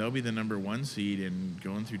 and then they'll be the number 1 seed, and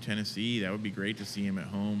going through Tennessee, that would be great to see him at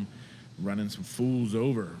home running some fools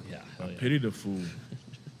over. Yeah, pity the fool.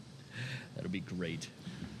 That'll be great.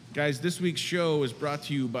 Guys, this week's show is brought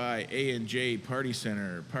to you by A&J Party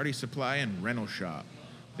Center, Party Supply and Rental Shop.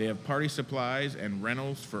 They have party supplies and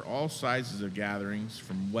rentals for all sizes of gatherings,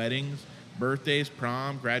 from weddings, birthdays,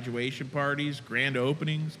 prom, graduation parties, grand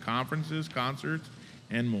openings, conferences, concerts,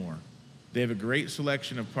 and more. They have a great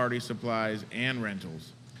selection of party supplies and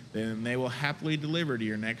rentals. Then they will happily deliver to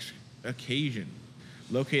your next occasion.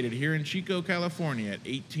 Located here in Chico, California at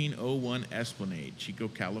 1801 Esplanade, Chico,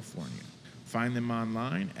 California. Find them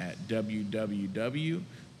online at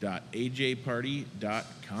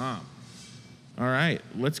www.ajparty.com. All right,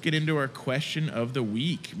 let's get into our question of the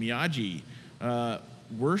week. Miyagi,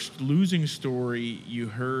 worst losing story you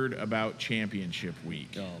heard about championship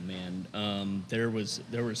week? Oh man, there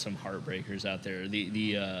were some heartbreakers out there.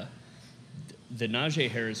 The Najee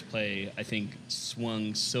Harris play, I think,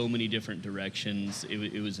 swung so many different directions.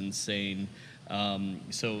 It was insane.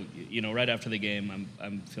 So right after the game,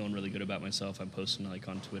 I'm feeling really good about myself. I'm posting like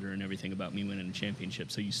on Twitter and everything about me winning a championship.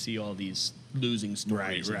 So you see all these losing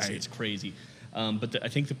stories. Right. It's crazy. But I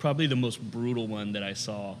think probably the most brutal one that I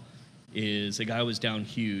saw is a guy was down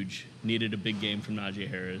huge, needed a big game from Najee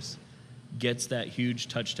Harris, gets that huge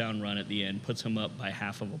touchdown run at the end, puts him up by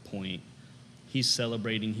half of a point. He's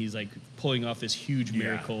celebrating. He's like pulling off this huge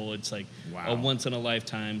miracle. Yeah. It's like a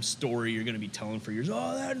once-in-a-lifetime story you're going to be telling for years.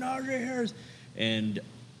 Oh, that Najee Harris. And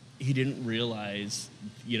he didn't realize,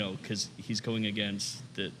 because he's going against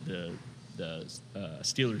the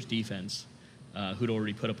Steelers defense, who'd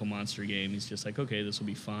already put up a monster game. He's just like, okay, this will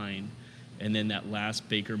be fine. And then that last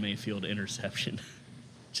Baker Mayfield interception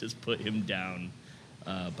just put him down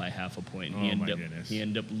by half a point. He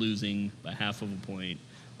ended up losing by half of a point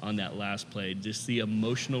on that last play. Just the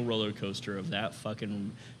emotional roller coaster of that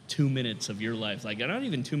fucking 2 minutes of your life, like not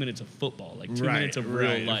even 2 minutes of football, like 2 Right, minutes of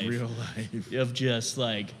right, real life, of just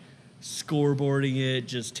like scoreboarding it,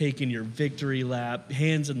 just taking your victory lap,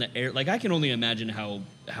 hands in the air. Like I can only imagine how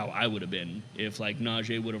I would have been if like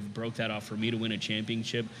Najee would have broke that off for me to win a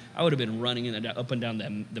championship. I would have been running up and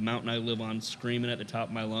down the mountain I live on, screaming at the top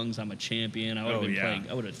of my lungs, I'm a champion. I would have been playing.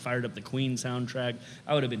 I would have fired up the Queen soundtrack.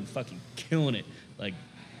 I would have been fucking killing it. Like,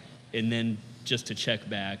 and then just to check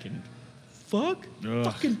back and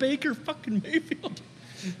fucking Baker, fucking Mayfield.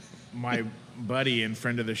 My buddy and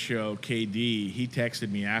friend of the show, KD, he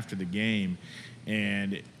texted me after the game,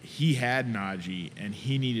 and he had Najee, and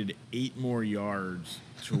he needed 8 more yards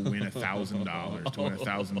to win $1,000, to win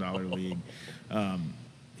 $1,000 league.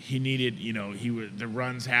 He needed, the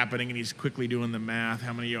run's happening, and he's quickly doing the math.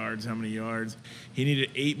 How many yards? He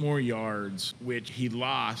needed 8 more yards, which he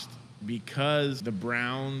lost because the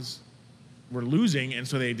Browns were losing, and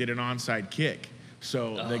so they did an onside kick.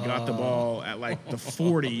 So they got the ball at like the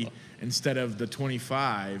 40 instead of the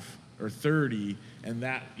 25 or 30, and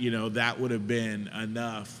that that would have been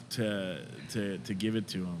enough to give it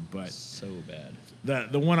to him. But so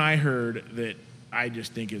bad. The one I heard that I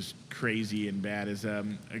just think is crazy and bad is a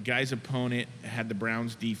guy's opponent had the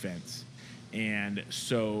Browns defense, and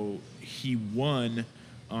so he won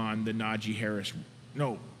on the Najee Harris.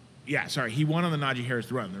 He won on the Najee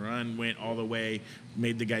Harris run. The run went all the way,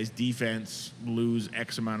 made the guy's defense lose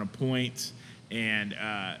X amount of points, and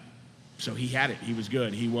so he had it. He was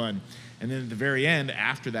good. He won. And then at the very end,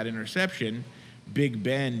 after that interception, Big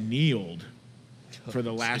Ben kneeled for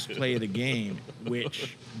the last play of the game,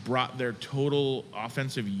 which brought their total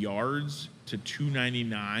offensive yards to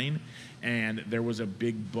 299, and there was a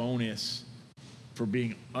big bonus for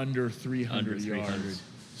being under 300 yards.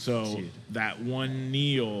 So that one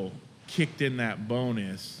kneel kicked in that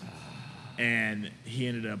bonus, and he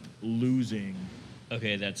ended up losing.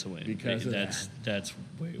 Okay, that's a win. Because of that's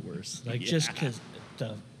way worse. Like just because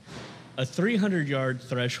a 300-yard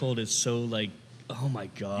threshold is so like, oh my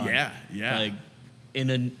god. Yeah. Like,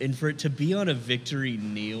 and for it to be on a victory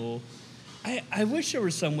kneel, I wish there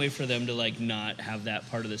was some way for them to like not have that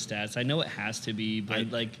part of the stats. I know it has to be, but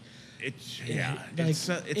it's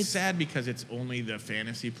sad because it's only the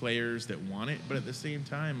fantasy players that want it, but at the same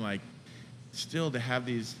time, like, still to have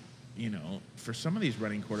these, for some of these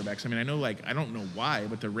running quarterbacks. I mean, I know, like, I don't know why,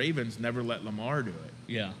 but the Ravens never let Lamar do it.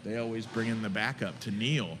 Yeah, they always bring in the backup to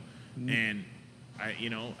kneel, and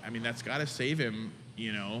that's got to save him,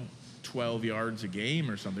 12 yards a game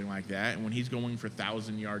or something like that. And when he's going for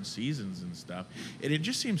 1,000-yard seasons and stuff, it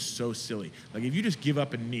just seems so silly. Like, if you just give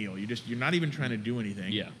up and kneel, you're not even trying to do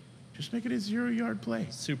anything. Yeah. Just make it a 0-yard play.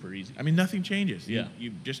 Super easy. I mean, nothing changes. Yeah.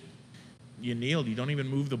 You kneeled. You don't even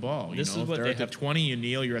move the ball. This is what they're they at the 20, you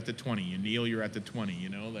kneel, you're at the 20. You kneel, you're at the 20,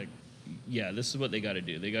 Yeah, this is what they got to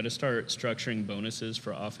do. They got to start structuring bonuses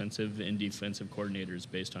for offensive and defensive coordinators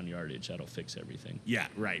based on yardage. That'll fix everything. Yeah,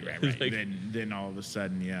 right. Like, then all of a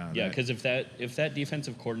sudden, yeah. Yeah, because if that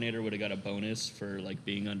defensive coordinator would have got a bonus for like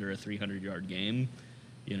being under a 300-yard game,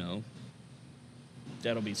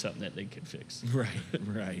 that'll be something that they could fix.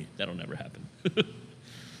 Right. That'll never happen.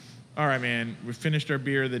 All right, man. We finished our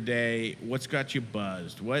beer of the day. What's got you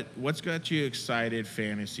buzzed? What's got you excited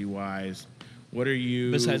fantasy-wise? What are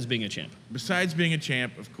you... Besides being a champ. Besides being a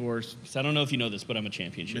champ, of course. So I don't know if you know this, but I'm a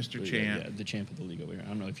championship. Mr. Champ. Yeah, the champ of the league over here. I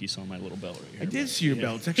don't know if you saw my little belt right here. I did see your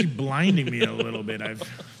belt. It's actually blinding me a little bit. I've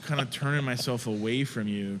kind of turning myself away from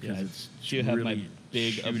you because it's you have really my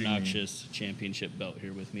big, obnoxious championship belt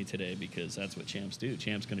here with me today because that's what champs do.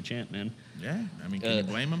 Champ's going to champ, man. Yeah, I mean, can you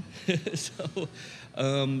blame him?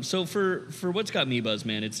 So for what's got me buzzed,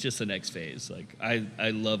 man, it's just the next phase. Like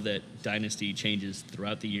I love that Dynasty changes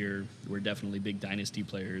throughout the year. We're definitely big Dynasty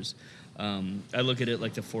players. I look at it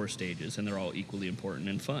like the 4 stages, and they're all equally important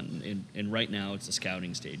and fun. And right now, it's the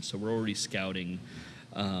scouting stage. So we're already scouting,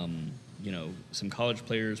 some college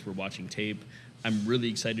players. We're watching tape. I'm really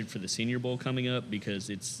excited for the Senior Bowl coming up because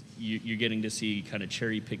you're getting to see kind of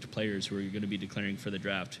cherry-picked players who are going to be declaring for the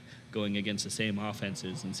draft going against the same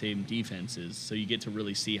offenses and same defenses. So you get to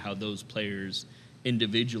really see how those players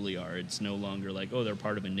individually are. It's no longer like, oh, they're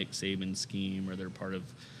part of a Nick Saban scheme or they're part of,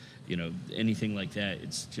 anything like that.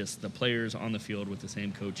 It's just the players on the field with the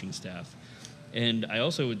same coaching staff. And I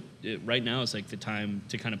also, right now is like the time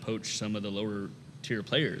to kind of poach some of the lower-tier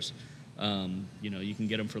players. You can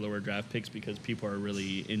get them for lower draft picks because people are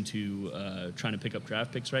really into trying to pick up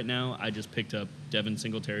draft picks right now. I just picked up Devin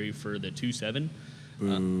Singletary for the 2-7.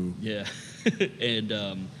 Yeah. And,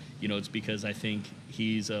 it's because I think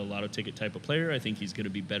he's a lotto ticket type of player. I think he's going to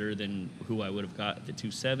be better than who I would have got at the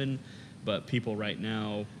 2-7. But people right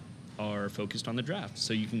now are focused on the draft.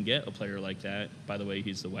 So you can get a player like that. By the way,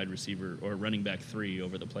 he's the wide receiver or running back 3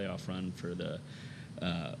 over the playoff run for the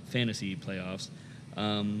fantasy playoffs.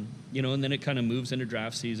 You know, and then it kind of moves into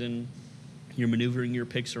draft season. You're maneuvering your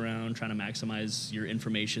picks around, trying to maximize your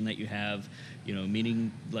information that you have, you know,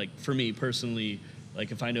 meaning, like, for me personally,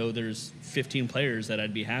 like, if I know there's 15 players that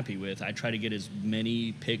I'd be happy with, I try to get as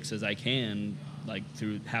many picks as I can, like,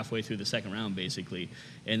 through halfway through the second round, basically.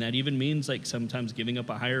 And that even means, like, sometimes giving up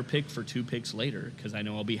a higher pick for 2 picks later, because I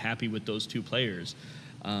know I'll be happy with those 2 players.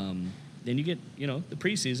 Then you get, you know, the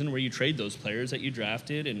preseason where you trade those players that you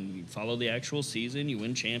drafted and you follow the actual season. You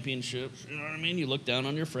win championships. You know what I mean? You look down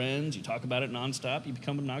on your friends. You talk about it nonstop. You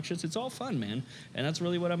become obnoxious. It's all fun, man. And that's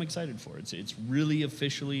really what I'm excited for. It's really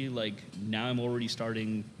officially, like, now I'm already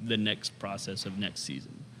starting the next process of next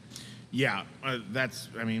season. Yeah, I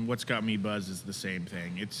mean, what's got me buzzed is the same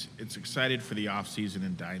thing. It's excited for the off season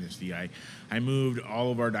in Dynasty. I moved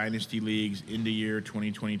all of our Dynasty leagues into year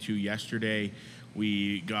 2022 yesterday.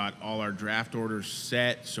 We got all our draft orders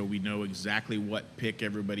set, so we know exactly what pick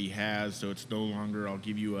everybody has. So it's no longer I'll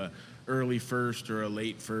give you a early first or a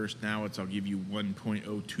late first. Now it's I'll give you 1.02,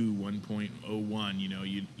 1.01. You know,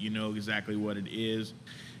 you know exactly what it is,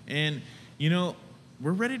 and you know,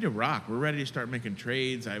 we're ready to rock. We're ready to start making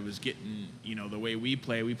trades. I was getting, you know, the way we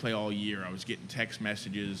play all year. I was getting text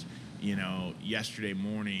messages, you know, yesterday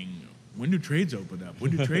morning. When do trades open up?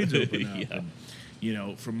 When do trades open up? Yeah. And, you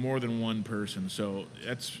know, from more than one person. So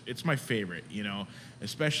it's my favorite, you know,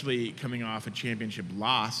 especially coming off a championship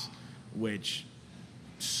loss, which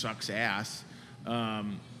sucks ass.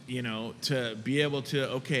 You know, to be able to,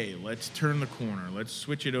 okay, let's turn the corner. Let's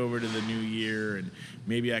switch it over to the new year, and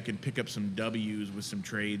maybe I can pick up some W's with some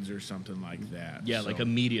trades or something like that. Yeah, so, like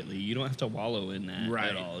immediately. You don't have to wallow in that Right.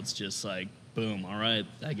 at all. It's just like, boom, all right,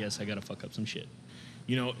 I guess I got to fuck up some shit.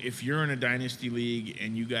 You know, if you're in a Dynasty League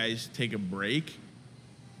and you guys take a break,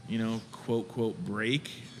 you know, quote,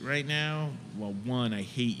 break right now, well, one, I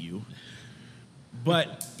hate you.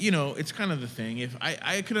 But, you know, it's kind of the thing. If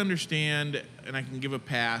I could understand and I can give a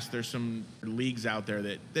pass, there's some leagues out there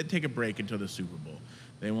that take a break until the Super Bowl.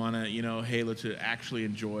 They want to, you know, hey, let's actually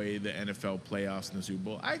enjoy the NFL playoffs and the Super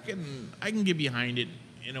Bowl. I can get behind it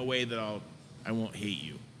in a way that I won't hate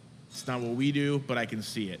you. It's not what we do, but I can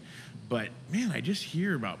see it. But, man, I just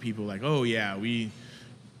hear about people like, oh, yeah, we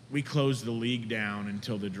closed the league down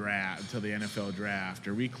until the draft, until the NFL draft,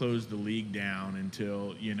 or we closed the league down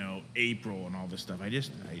until, you know, April and all this stuff.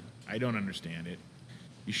 I don't understand it.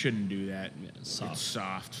 You shouldn't do that. Yeah, soft. It's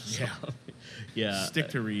soft. Yeah. Yeah. Stick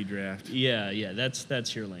to redraft. Yeah,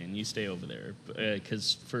 that's your lane. You stay over there.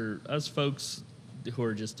 Because for us folks who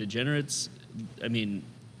are just degenerates, I mean,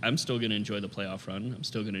 I'm still going to enjoy the playoff run. I'm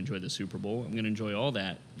still going to enjoy the Super Bowl. I'm going to enjoy all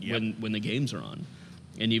that when the games are on.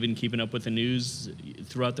 And even keeping up with the news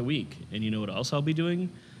throughout the week. And you know what else I'll be doing?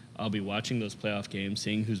 I'll be watching those playoff games,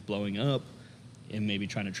 seeing who's blowing up, and maybe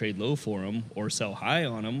trying to trade low for them or sell high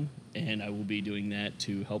on them. And I will be doing that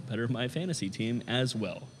to help better my fantasy team as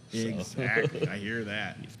well. Exactly. I hear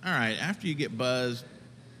that. All right. After you get buzzed,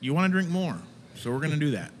 you want to drink more. So we're going to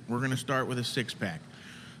do that. We're going to start with a 6-pack.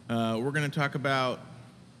 We're going to talk about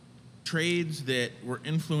trades that were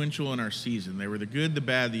influential in our season. They were the good, the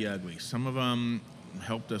bad, the ugly. Some of them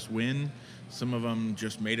helped us win. Some of them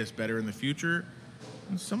just made us better in the future.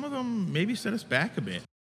 And some of them maybe set us back a bit.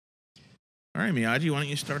 All right, Miyagi, why don't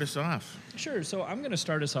you start us off? Sure. So I'm going to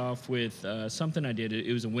start us off with something I did.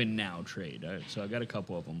 It was a win now trade. So I got a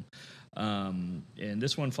couple of them. And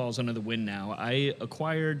this one falls under the win now. I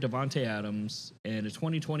acquired Davante Adams and a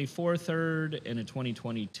 2024 third and a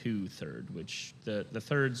 2022 third, which the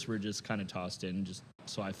thirds were just kind of tossed in just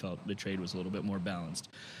so I felt the trade was a little bit more balanced.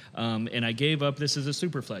 And I gave up, this is a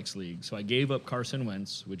super flex league, so I gave up Carson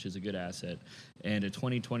Wentz, which is a good asset, and a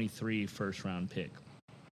 2023 first round pick.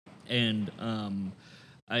 And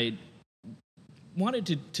I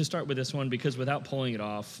wanted to start with this one because without pulling it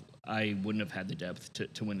off, I wouldn't have had the depth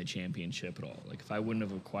to win the championship at all. Like if I wouldn't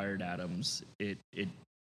have acquired Adams, it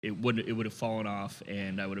would have fallen off,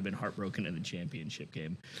 and I would have been heartbroken in the championship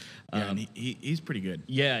game. Yeah, and he's pretty good.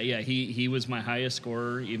 Yeah. He was my highest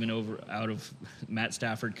scorer, even out of Matt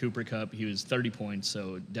Stafford, Cooper Kupp. He was 30 points,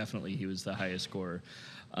 so definitely he was the highest scorer.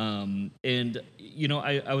 And, you know,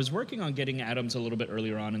 I was working on getting Adams a little bit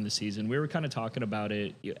earlier on in the season. We were kind of talking about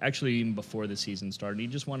it, actually, even before the season started. He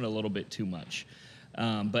just wanted a little bit too much.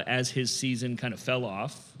 But as his season kind of fell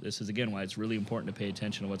off, this is, again, why it's really important to pay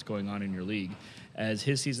attention to what's going on in your league. As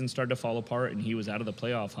his season started to fall apart and he was out of the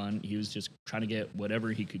playoff hunt, he was just trying to get whatever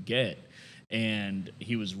he could get. And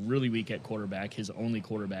he was really weak at quarterback. His only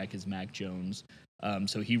quarterback is Mac Jones.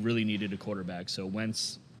 So he really needed a quarterback. So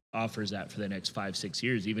Wentz offers that for the next 5-6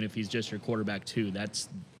 years, even if he's just your quarterback too. That's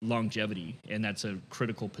longevity, and that's a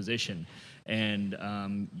critical position. And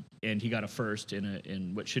he got a first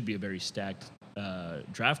in what should be a very stacked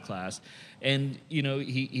draft class. And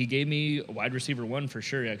he gave me wide receiver 1 for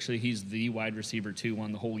sure. Actually, he's the wide receiver 2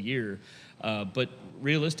 on the whole year. But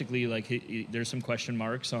realistically, like there's some question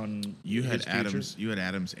marks on You had his future. Adams. You had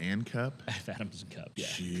Adams and Cup. I have Adams and Cup. Yeah.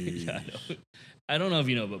 Jeez. Yeah, I know. I don't know if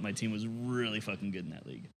you know, but my team was really fucking good in that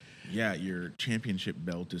league. Yeah, your championship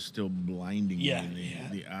belt is still blinding you Yeah,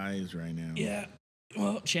 in the eyes right now. Yeah.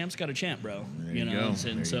 Well, champ's got a champ, bro. There you go. And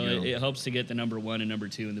There so you go. it helps to get the number 1 and number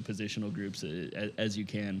 2 in the positional groups as you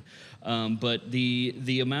can. But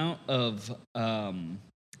the amount of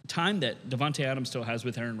time that Devontae Adams still has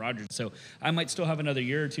with Aaron Rodgers, so I might still have another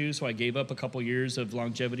year or two. So I gave up a couple years of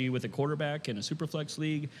longevity with a quarterback in a superflex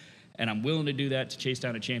league. And I'm willing to do that to chase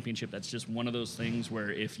down a championship. That's just one of those things where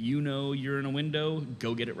if you know you're in a window,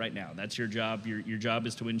 go get it right now. That's your job. Your job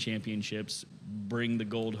is to win championships, bring the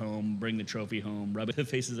gold home, bring the trophy home, rub it in the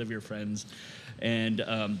faces of your friends. And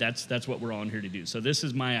that's what we're all in here to do. So this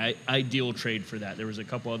is my ideal trade for that. There was a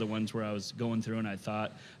couple other ones where I was going through and I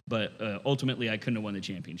thought, but ultimately I couldn't have won the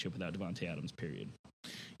championship without Devontae Adams, period.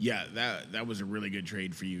 Yeah, that was a really good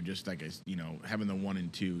trade for you. Just like having the 1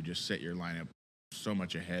 and 2 just set your lineup so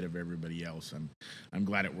much ahead of everybody else. I'm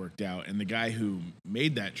glad it worked out. And the guy who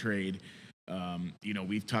made that trade,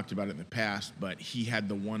 we've talked about it in the past, but he had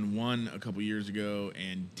the 1-1 a couple years ago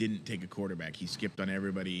and didn't take a quarterback. He skipped on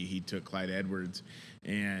everybody. He took Clyde Edwards,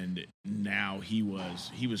 and now he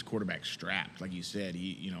was quarterback strapped, like you said.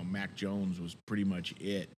 Mac Jones was pretty much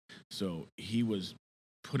it. So he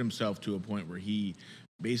put himself to a point where he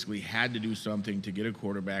basically had to do something to get a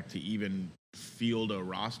quarterback to even field a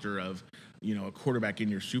roster of a quarterback in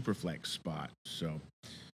your super flex spot. So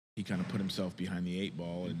he kind of put himself behind the 8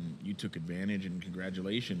 ball, and you took advantage, and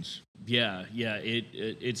congratulations. Yeah.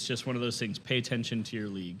 It's just one of those things. Pay attention to your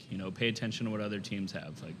league. Pay attention to what other teams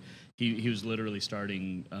have. Like he was literally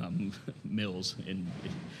starting Mills in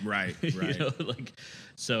Right.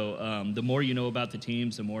 So the more you know about the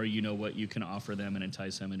teams, the more you know what you can offer them and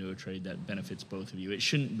entice them into a trade that benefits both of you. It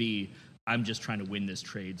shouldn't be, I'm just trying to win this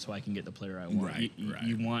trade so I can get the player I want. Right.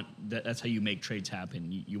 You want that's how you make trades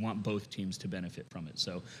happen. You want both teams to benefit from it.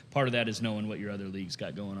 So part of that is knowing what your other leagues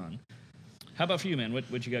got going on. How about for you, man?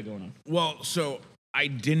 What you got going on? Well, so I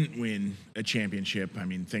didn't win a championship. I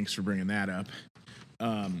mean, thanks for bringing that up.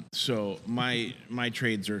 So my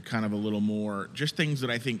trades are kind of a little more just things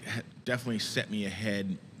that I think definitely set me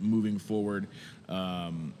ahead moving forward,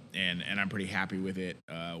 and I'm pretty happy with it.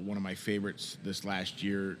 One of my favorites this last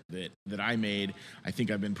year that I made, I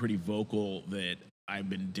think I've been pretty vocal that I've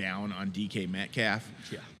been down on DK Metcalf.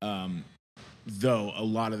 Yeah. Though a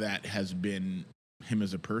lot of that has been him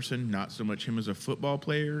as a person, not so much him as a football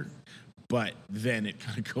player, but then it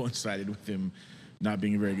kind of coincided with him not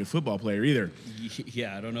being a very good football player either.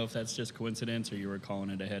 Yeah, I don't know if that's just coincidence or you were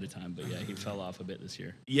calling it ahead of time, but yeah, he fell off a bit this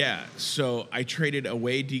year. Yeah, so I traded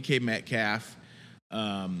away DK Metcalf,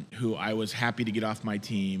 who I was happy to get off my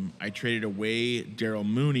team. I traded away Darryl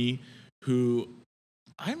Mooney, who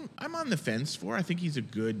I'm on the fence for. I think he's a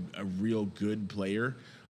real good player.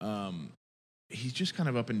 He's just kind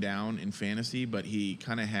of up and down in fantasy, but he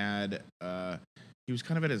kind of had he was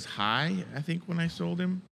kind of at his high, I think, when I sold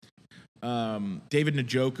him. David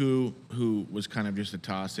Njoku, who was kind of just a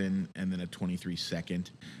toss-in, and then a 23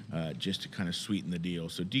 second, just to kind of sweeten the deal.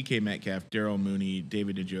 So DK Metcalf, Darryl Mooney,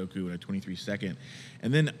 David Njoku, and a 23 second.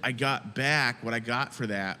 And then I got back, what I got for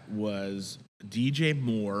that was DJ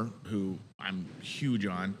Moore, who I'm huge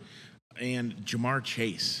on, and Jamar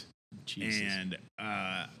Chase. Jesus. And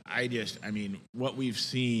what we've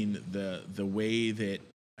seen, the way that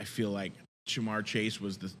I feel like Jamar Chase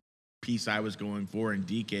was the piece I was going for, and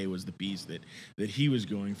DK was the piece that he was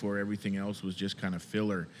going for. Everything else was just kind of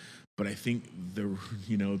filler. But I think the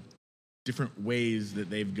different ways that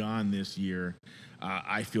they've gone this year,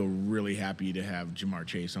 I feel really happy to have Jamar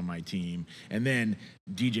Chase on my team. And then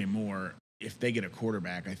DJ Moore, if they get a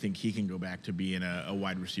quarterback, I think he can go back to being a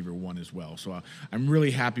wide receiver 1 as well. So I'm really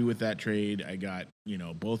happy with that trade. I got,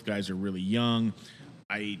 both guys are really young.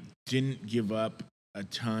 I didn't give up a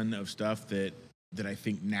ton of stuff that I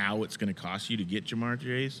think now it's going to cost you to get Jamar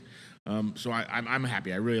Chase. So I'm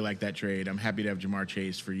happy. I really like that trade. I'm happy to have Jamar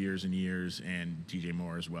Chase for years and years, and DJ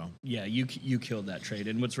Moore as well. Yeah, you killed that trade.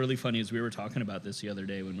 And what's really funny is we were talking about this the other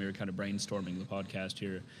day when we were kind of brainstorming the podcast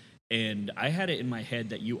here. And I had it in my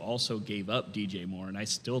head that you also gave up DJ Moore, and I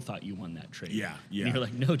still thought you won that trade. Yeah. And you're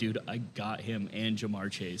like, no, dude, I got him and Jamar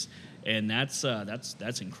Chase, and that's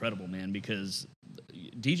incredible, man. Because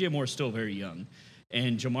DJ Moore is still very young,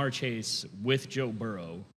 and Jamar Chase with Joe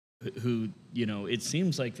Burrow who, you know, it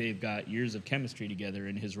seems like they've got years of chemistry together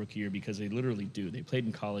in his rookie year, because they literally do. They played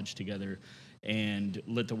in college together and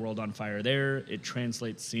lit the world on fire there. It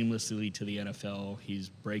translates seamlessly to the NFL. He's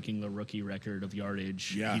breaking the rookie record of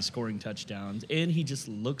yardage. Yeah. He's scoring touchdowns, and he just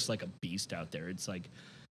looks like a beast out there. It's like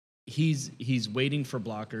he's waiting for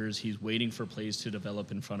blockers. He's waiting for plays to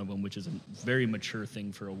develop in front of him, which is a very mature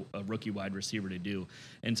thing for a rookie wide receiver to do.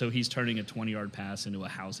 And so he's turning a 20-yard pass into a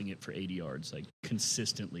housing it for 80 yards, like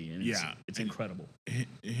consistently. And it's incredible.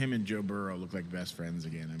 Him and Joe Burrow look like best friends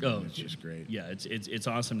again. I mean, it's just great. Yeah, it's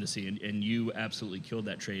awesome to see. And you absolutely killed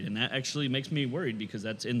that trade. And that actually makes me worried, because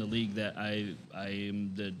that's in the league that I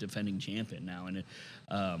am the defending champion now. And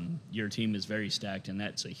your team is very stacked, and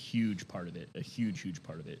that's a huge part of it, a huge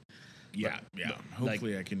part of it. Yeah.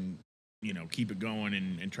 Hopefully I can, keep it going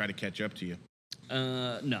and try to catch up to you.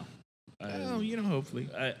 No. Hopefully.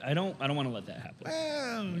 I don't want to let that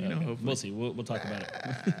happen. Well, hopefully. We'll see. We'll talk about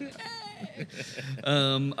it.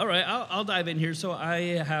 All right, I'll dive in here. So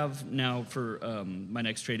I have now for my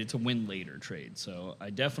next trade, it's a win later trade. So I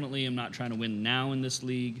definitely am not trying to win now in this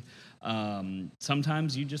league.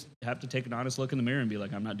 Sometimes you just have to take an honest look in the mirror and be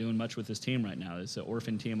like, I'm not doing much with this team right now. It's an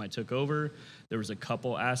orphan team I took over. There was a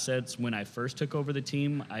couple assets when I first took over the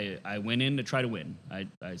team. I went in to try to win.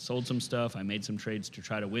 I sold some stuff. I made some trades to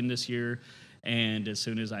try to win this year. And as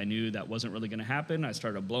soon as I knew that wasn't really going to happen, I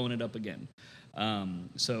started blowing it up again.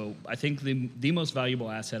 So I think the most valuable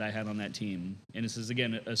asset I had on that team, and this is,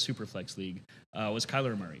 again, a super flex league, was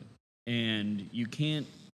Kyler Murray. And you can't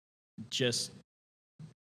just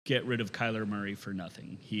get rid of Kyler Murray for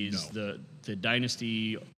nothing. He's the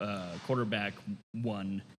dynasty quarterback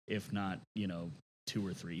one, if not, 2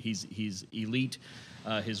 or 3. He's elite.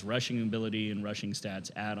 His rushing ability and rushing stats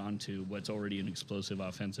add on to what's already an explosive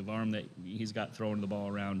offensive arm that he's got throwing the ball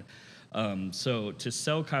around. So to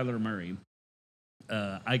sell Kyler Murray,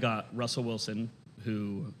 I got Russell Wilson,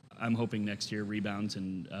 who I'm hoping next year rebounds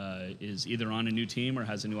and is either on a new team or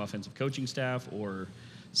has a new offensive coaching staff or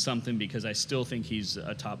something, because I still think he's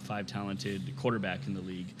a top 5 talented quarterback in the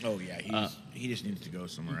league. Oh, yeah. He just needs to go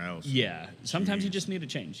somewhere else. Yeah. Sometimes you just need a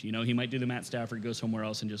change. He might do the Matt Stafford, go somewhere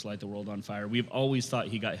else and just light the world on fire. We've always thought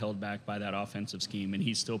he got held back by that offensive scheme, and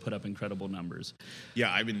he still put up incredible numbers.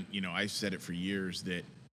 Yeah, I've said it for years that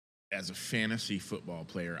as a fantasy football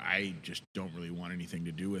player, I just don't really want anything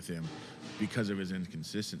to do with him because of his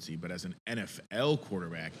inconsistency. But as an NFL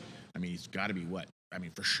quarterback, he's got to be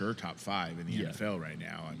for sure top 5 in the NFL right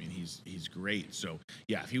now. He's great. So,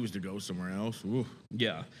 yeah, if he was to go somewhere else, ooh.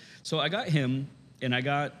 Yeah. So I got him, and I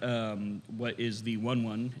got what is the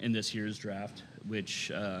 1-1 in this year's draft, which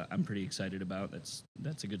I'm pretty excited about.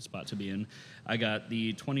 That's a good spot to be in. I got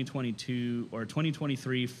the 2022 or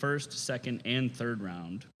 2023 first, second, and third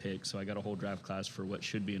round pick. So I got a whole draft class for what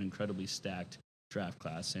should be an incredibly stacked draft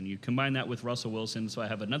class. And you combine that with Russell Wilson, so I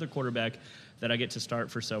have another quarterback that I get to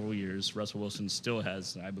start for several years. Russell Wilson still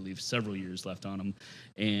has, I believe, several years left on him.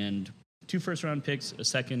 And 2 first-round picks, a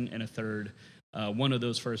second and a third. One of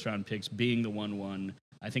those first-round picks being the 1-1.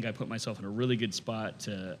 I think I put myself in a really good spot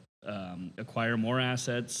to acquire more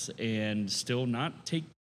assets and still not take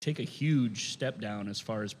a huge step down as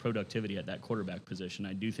far as productivity at that quarterback position.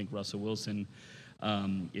 I do think Russell Wilson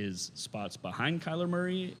is spots behind Kyler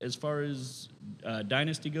Murray as far as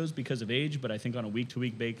dynasty goes because of age, but I think on a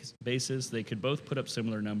week-to-week basis, they could both put up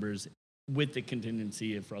similar numbers with the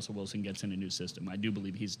contingency if Russell Wilson gets in a new system. I do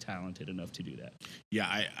believe he's talented enough to do that.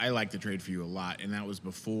 Yeah, I like the trade for you a lot, and that was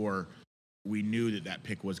before we knew that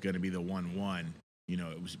pick was going to be the 1-1.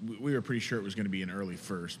 We were pretty sure it was going to be an early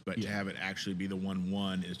first, but to have it actually be the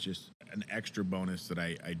 1-1 is just an extra bonus that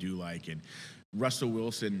I do like. And Russell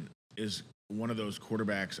Wilson is one of those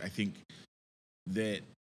quarterbacks, I think, that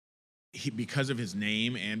because of his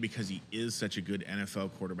name and because he is such a good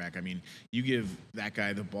NFL quarterback, you give that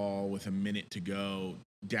guy the ball with a minute to go,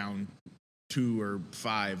 down 2 or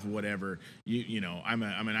 5, whatever. I'm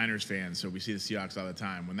a Niners fan, so we see the Seahawks all the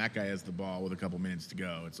time. When that guy has the ball with a couple minutes to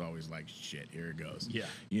go, it's always like, shit, here it goes. Yeah.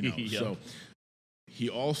 So he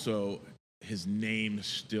also, his name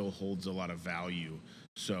still holds a lot of value.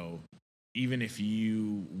 So even if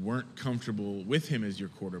you weren't comfortable with him as your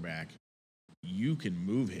quarterback, you can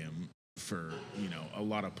move him for a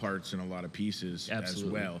lot of parts and a lot of pieces as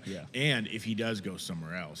well. Yeah. And if he does go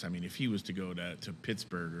somewhere else, if he was to go to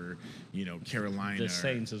Pittsburgh or Carolina, the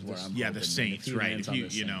Saints is where I'm. Yeah, the Saints, right?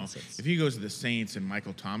 If he goes to the Saints and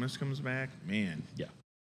Michael Thomas comes back, man. Yeah.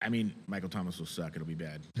 Michael Thomas will suck. It'll be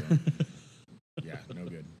bad. So. Yeah, no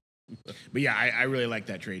good. But yeah, I really like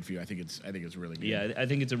that trade for you. I think it's really good. Yeah, I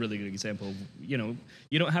think it's a really good example. You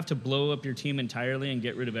don't have to blow up your team entirely and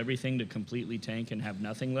get rid of everything to completely tank and have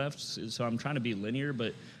nothing left. So I'm trying to be linear,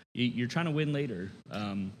 but you're trying to win later.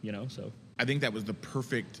 So I think that was the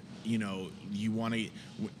perfect, you want to.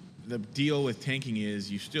 The deal with tanking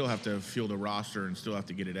is you still have to field a roster and still have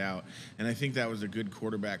to get it out. And I think that was a good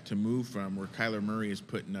quarterback to move from, where Kyler Murray is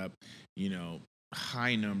putting up,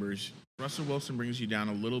 high numbers. Russell Wilson brings you down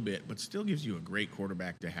a little bit, but still gives you a great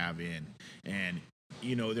quarterback to have in. And,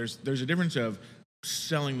 there's a difference of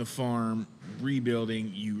selling the farm,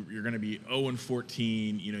 rebuilding. You're going to be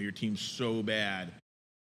 0-14. Your team's so bad.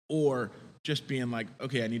 Or just being like,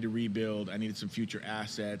 okay, I need to rebuild. I needed some future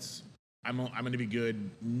assets. I'm going to be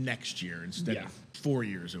good next year instead of 4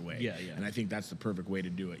 years away. Yeah. And I think that's the perfect way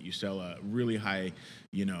to do it. You sell a really high,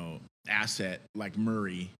 asset like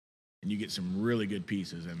Murray, and you get some really good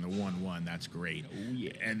pieces. And the 1-1, that's great. Oh,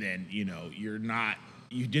 yeah. And then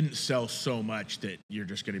you didn't sell so much that you're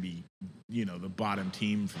just going to be, the bottom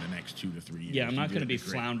team for the next 2 to 3 years. Yeah, I'm not going to be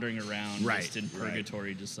floundering around Right, just in purgatory,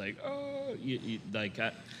 right. just like,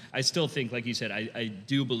 I still think, like you said, I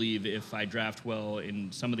do believe if I draft well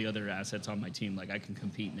in some of the other assets on my team, like I can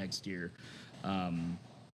compete next year.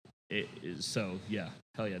 So yeah,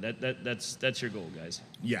 hell yeah, that's your goal, guys.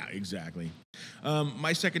 Yeah, exactly.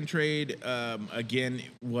 My second trade, again,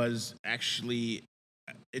 was actually,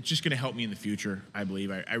 it's just going to help me in the future, I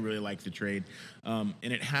believe. I really like the trade. And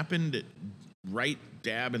it happened right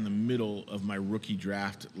dab in the middle of my rookie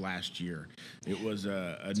draft last year. It was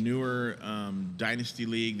a newer dynasty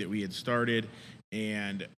league that we had started,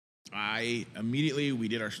 and we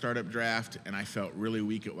did our startup draft, and I felt really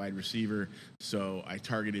weak at wide receiver, so I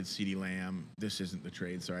targeted CeeDee Lamb. This isn't the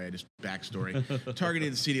trade, sorry, I just backstory.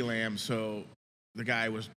 Targeted CeeDee Lamb, so the guy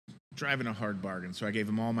was driving a hard bargain, so I gave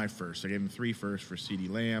him all my firsts. I gave him 3 firsts for CeeDee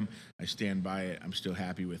Lamb. I stand by it. I'm still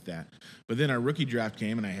happy with that. But then our rookie draft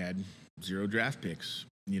came, and I had 0 draft picks.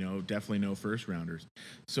 Definitely no first rounders.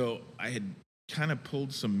 So I had kind of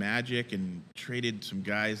pulled some magic and traded some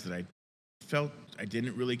guys that I felt I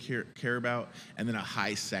didn't really care about, and then a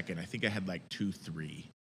high second. I think I had like 2-3.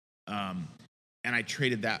 And I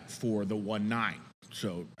traded that for the 1-9.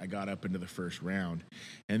 So I got up into the first round.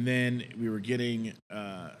 And then we were getting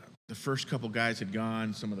the first couple guys had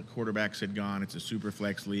gone. Some of the quarterbacks had gone. It's a super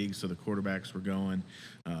flex league, so the quarterbacks were going.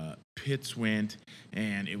 Pitts went,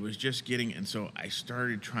 and it was just getting. And so I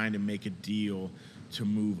started trying to make a deal to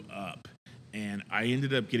move up. And I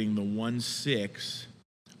ended up getting the 1-6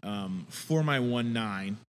 for my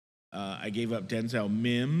 1-9. I gave up Denzel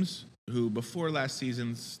Mims, who before last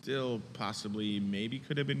season still possibly maybe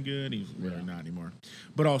could have been good. He's really not anymore.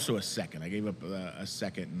 But also a second. I gave up a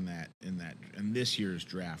second in this year's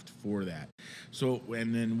draft for that. So,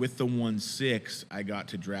 and then with the 1-6, I got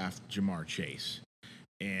to draft Jamar Chase.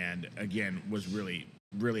 And again, was really,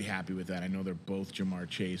 really happy with that. I know they're both Jamar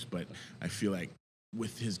Chase, but I feel like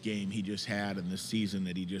with his game he just had and the season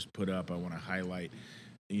that he just put up, I want to highlight.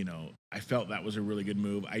 I felt that was a really good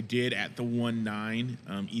move. I did at the 1-9.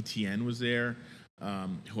 ETN was there,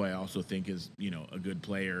 who I also think is, a good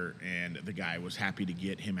player, and the guy was happy to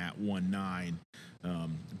get him at 1-9.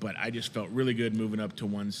 But I just felt really good moving up to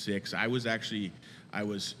 1-6. I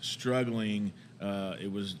was struggling.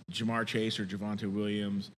 It was Jamar Chase or Javonte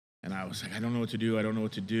Williams. And I was like, I don't know what to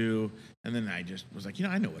do. And then I just was like,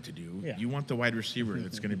 I know what to do. Yeah. You want the wide receiver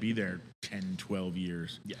that's going to be there 10, 12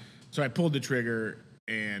 years. Yeah. So I pulled the trigger,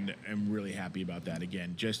 and I'm really happy about that.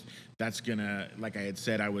 Again, just that's gonna, like I had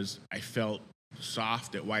said, I felt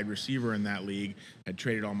soft at wide receiver in that league. Had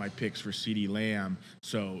traded all my picks for CeeDee Lamb,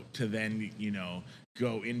 so to then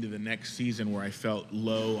go into the next season where I felt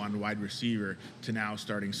low on wide receiver to now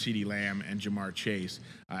starting CeeDee Lamb and Jamar Chase,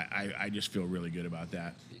 I just feel really good about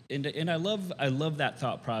that. And I love that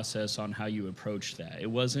thought process on how you approached that. It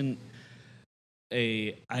wasn't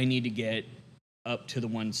I need to get up to the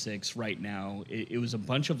 1-6 right now. It was a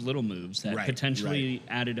bunch of little moves that potentially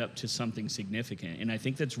added up to something significant. And I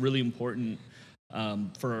think that's really important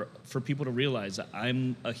for people to realize.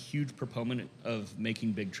 I'm a huge proponent of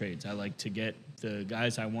making big trades. I like to get the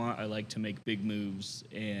guys I want. I like to make big moves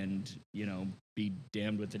and, be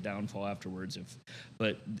damned with the downfall afterwards.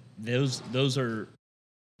 But those are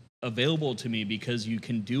available to me because you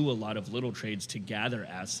can do a lot of little trades to gather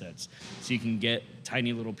assets, so you can get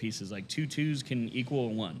tiny little pieces. Like 2 2s can equal a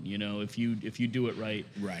 1, if you do it right.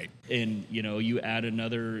 And you add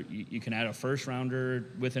another, you can add a first rounder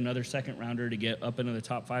with another second rounder to get up into the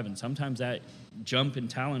top 5, and sometimes that jump in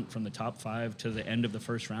talent from the top 5 to the end of the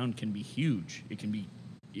first round can be huge. It can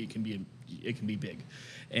be big.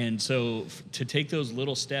 And so to take those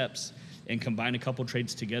little steps and combine a couple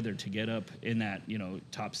trades together to get up in that,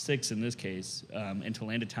 top 6 in this case, and to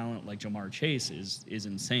land a talent like Jamar Chase is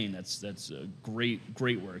insane. That's a great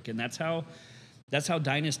work, and that's how that's how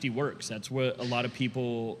Dynasty works. That's what a lot of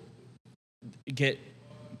people get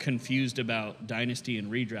confused about Dynasty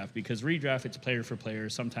and redraft, because redraft, it's player for player.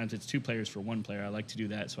 Sometimes it's 2 players for 1 player. I like to do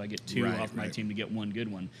that, so I get 2 off my team to get 1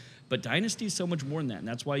 good one. But Dynasty is so much more than that, and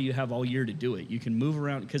that's why you have all year to do it. You can move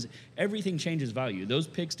around because everything changes value. Those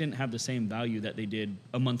picks didn't have the same value that they did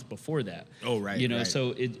a month before that. Oh, right. You know, right.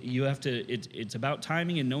 so you have to. It's about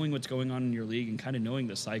timing and knowing what's going on in your league and kind of knowing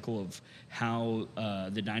the cycle of how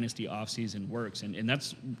the Dynasty offseason works. And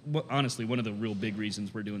that's honestly one of the real big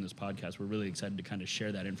reasons we're doing this podcast. We're really excited to kind of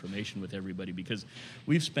share that information with everybody because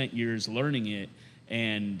we've spent years learning it.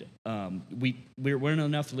 And we're in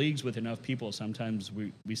enough leagues with enough people. Sometimes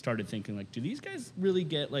we started thinking, like, do these guys really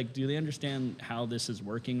get, like, do they understand how this is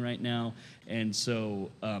working right now? And so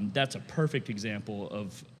that's a perfect example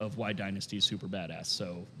of why Dynasty is super badass.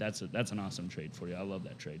 So that's an awesome trade for you. I love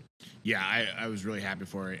that trade. Yeah, I was really happy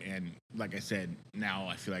for it. And like I said, now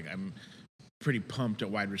I feel like I'm pretty pumped at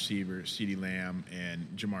wide receiver, CeeDee Lamb and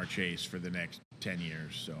Jamar Chase for the next 10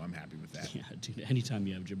 years, so I'm happy with that. Yeah, dude, anytime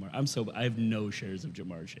you have Jamar, I have no shares of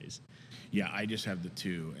Jamar Chase. Yeah, I just have the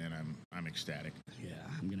 2, and I'm ecstatic. Yeah,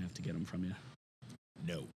 I'm going to have to get them from you.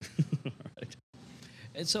 No. All right.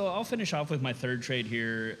 And so I'll finish off with my third trade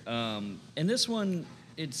here. And this one,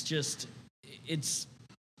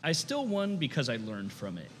 I still won because I learned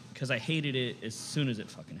from it, because I hated it as soon as it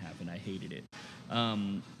fucking happened. I hated it.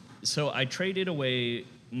 So I traded away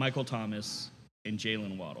Michael Thomas and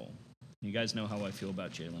Jalen Waddle. You guys know how I feel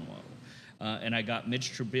about Jalen Waddle. And I got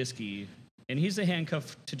Mitch Trubisky, and he's the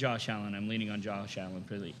handcuff to Josh Allen. I'm leaning on Josh Allen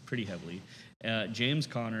pretty heavily. James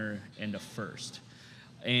Conner and a first.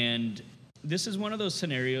 And this is one of those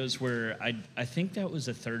scenarios where I think that was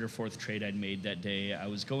the 3rd or 4th trade I'd made that day. I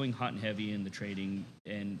was going hot and heavy in the trading,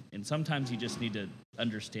 and sometimes you just need to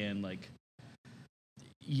understand, like,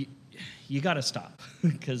 you got to stop,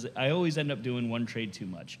 because I always end up doing one trade too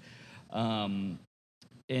much. And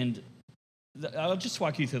I'll just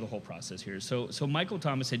walk you through the whole process here. So Michael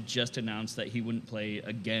Thomas had just announced that he wouldn't play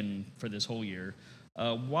again for this whole year.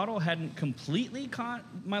 Waddle hadn't completely caught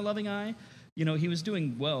my loving eye. You know, he was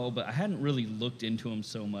doing well, but I hadn't really looked into him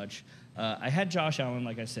so much. I had Josh Allen,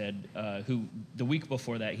 like I said, who the week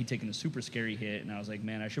before that, he'd taken a super scary hit, and I was like,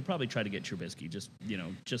 man, I should probably try to get Trubisky,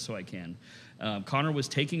 just so I can. Connor was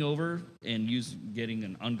taking over and getting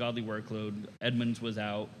an ungodly workload. Edmonds was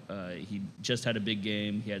out. He just had a big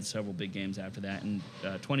game. He had several big games after that. And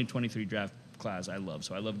 2023 draft class I love,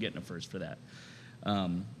 so I love getting a first for that.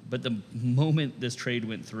 But the moment this trade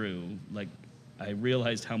went through, like, I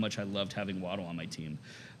realized how much I loved having Waddle on my team.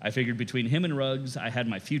 I figured between him and Ruggs, I had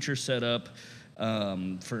my future set up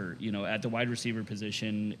for, at the wide receiver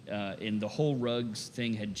position. And the whole Ruggs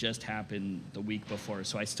thing had just happened the week before.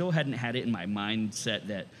 So I still hadn't had it in my mindset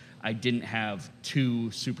that I didn't have 2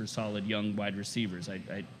 super solid young wide receivers.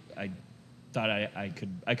 I thought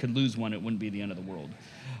I could lose one. It wouldn't be the end of the world.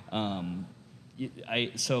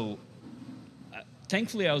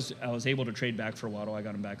 Thankfully, I was able to trade back for Waddle. I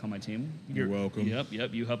got him back on my team. You're welcome.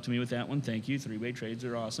 Yep. You helped me with that one. Thank you. 3-way trades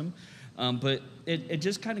are awesome. But it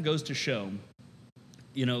just kind of goes to show,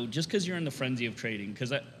 just because you're in the frenzy of trading.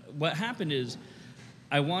 Because what happened is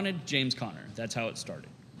I wanted James Conner. That's how it started.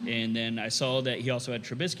 And then I saw that he also had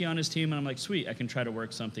Trubisky on his team, and I'm like, sweet, I can try to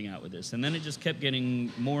work something out with this. And then it just kept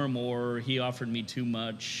getting more and more. He offered me too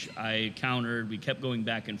much. I countered. We kept going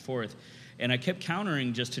back and forth. And I kept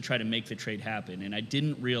countering just to try to make the trade happen. And I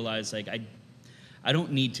didn't realize, like, I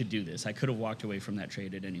don't need to do this. I could have walked away from that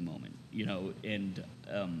trade at any moment, And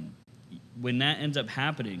when that ends up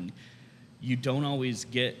happening, you don't always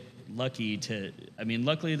get lucky to. I mean,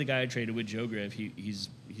 luckily the guy I traded with, Joe Griff, he's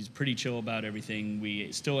pretty chill about everything.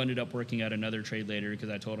 We still ended up working out another trade later because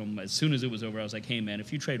I told him as soon as it was over, I was like, hey man,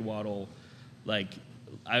 if you trade Waddle, like,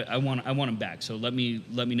 I want him back. So let me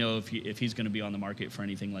know if he's going to be on the market for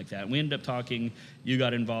anything like that. And we ended up talking. You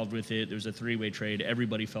got involved with it. There's a 3-way trade.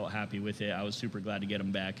 Everybody felt happy with it. I was super glad to get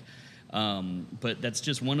him back. But that's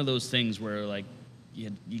just one of those things where, like,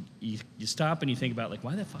 you stop and you think about, like,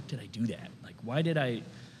 why the fuck did I do that? Like, why did I,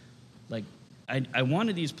 like, I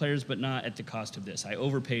wanted these players, but not at the cost of this. I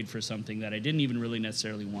overpaid for something that I didn't even really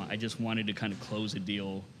necessarily want. I just wanted to kind of close a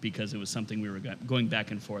deal because it was something we were going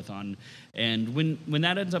back and forth on. And when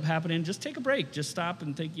that ends up happening, just take a break. Just stop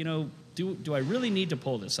and think, do I really need to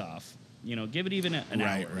pull this off? Give it even an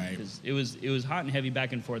hour. Right. Because it was hot and heavy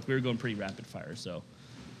back and forth. We were going pretty rapid fire. So.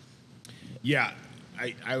 Yeah,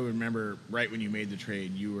 I remember right when you made the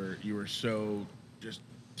trade, you were so just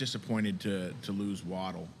disappointed to lose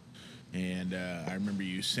Waddle. And I remember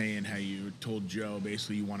you saying how you told Joe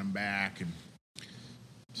basically you want him back. And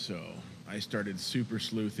so I started super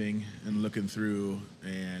sleuthing and looking through.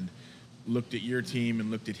 And looked at your team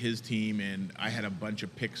and looked at his team, and I had a bunch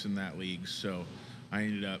of picks in that league, so I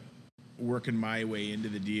ended up working my way into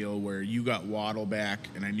the deal where you got Waddle back,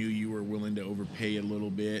 and I knew you were willing to overpay a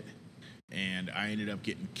little bit, and I ended up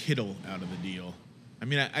getting Kittle out of the deal. I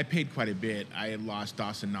mean, I paid quite a bit. I had lost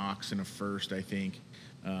Dawson Knox in a first, I think,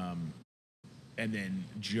 and then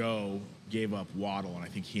Joe gave up Waddle, and I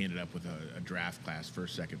think he ended up with a draft class,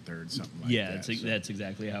 first, second, third, something like that. Yeah, that's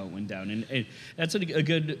exactly how it went down, and that's a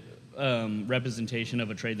good representation of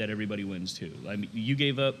a trade that everybody wins too. I mean, you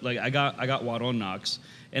gave up, like I got Waddle and Knox,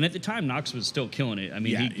 and at the time Knox was still killing it. I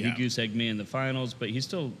mean, he goose egged me in the finals, but he's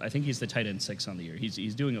still, I think he's the tight end 6 on the year.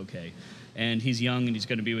 He's doing okay, and he's young, and he's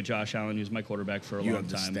going to be with Josh Allen, who's my quarterback for a long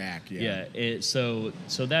time. Stack, so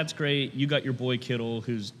that's great. You got your boy Kittle,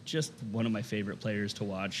 who's just one of my favorite players to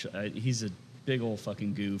watch. He's a big old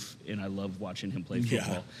fucking goof, and I love watching him play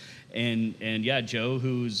football. And Joe,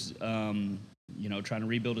 who's trying to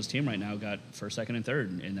rebuild his team right now, got first, second, and third,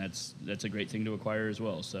 and that's a great thing to acquire as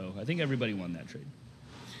well. So I think everybody won that trade.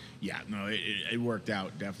 Yeah, no, it worked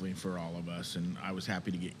out definitely for all of us, and I was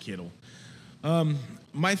happy to get Kittle.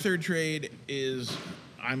 My third trade is,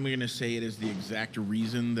 I'm going to say it is the exact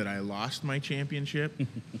reason that I lost my championship.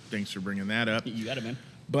 Thanks for bringing that up. You got it, man.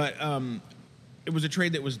 But it was a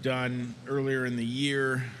trade that was done earlier in the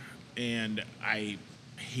year, and I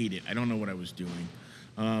hate it. I don't know what I was doing.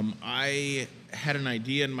 I had an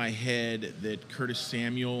idea in my head that Curtis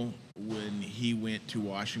Samuel, when he went to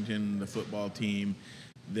Washington, the football team,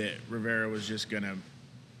 that Rivera was just going to,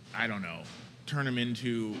 I don't know, turn him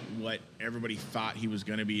into what everybody thought he was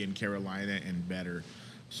going to be in Carolina and better.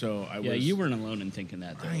 So you weren't alone in thinking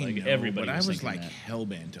that, though. Everybody was I was like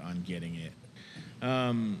hell-bent on getting it.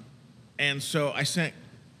 And so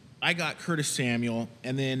I got Curtis Samuel,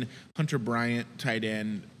 and then Hunter Bryant, tight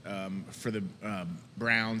end, for the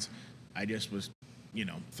Browns. I just was,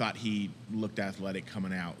 thought he looked athletic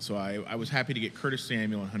coming out. So I was happy to get Curtis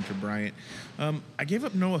Samuel and Hunter Bryant. I gave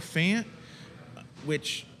up Noah Fant,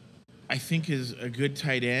 which I think is a good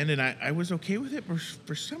tight end, and I was okay with it. But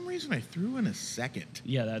for some reason, I threw in a second.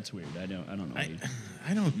 Yeah, that's weird. I don't know.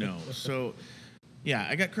 I don't know. So, yeah,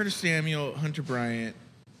 I got Curtis Samuel, Hunter Bryant,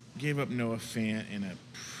 gave up Noah Fant in a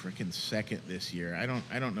freaking second this year.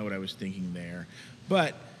 I don't know what I was thinking there.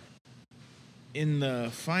 But in the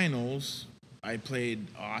finals, I played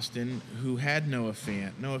Austin, who had Noah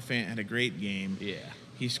Fant. Noah Fant had a great game. Yeah.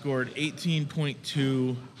 He scored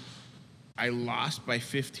 18.2. I lost by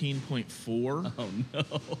 15.4. Oh,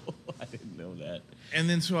 no. I didn't know that. And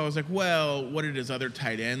then so I was like, well, what did his other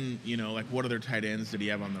tight end, what other tight ends did he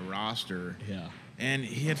have on the roster? Yeah. And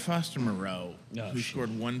he had Foster Moreau, who scored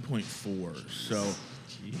 1.4. So,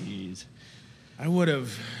 jeez. I would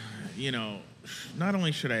have, not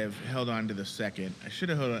only should I have held on to the second, I should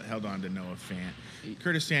have held on to Noah Fant.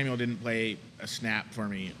 Curtis Samuel didn't play a snap for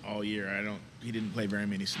me all year. He didn't play very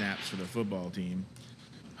many snaps for the football team.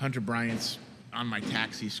 Hunter Bryant's on my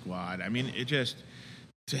taxi squad. I mean,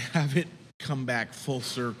 to have it come back full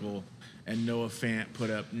circle and Noah Fant put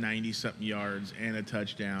up 90-something yards and a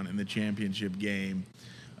touchdown in the championship game,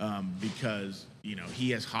 because, he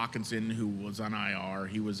has Hawkinson, who was on IR.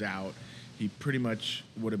 He was out. He pretty much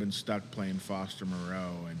would have been stuck playing Foster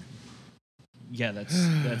Moreau. And yeah,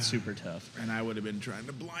 that's super tough. And I would have been trying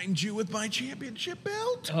to blind you with my championship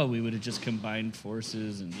belt. Oh, we would have just combined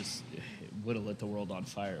forces and just would have lit the world on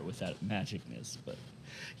fire with that magicness. But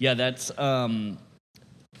yeah, that's one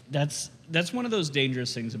of those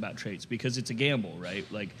dangerous things about trades, because it's a gamble, right?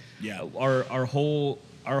 Like, yeah, our whole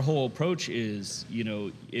approach is,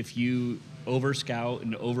 if you over scout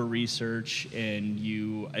and over research and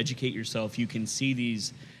you educate yourself, you can see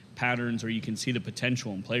these patterns, or you can see the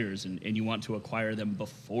potential in players, and you want to acquire them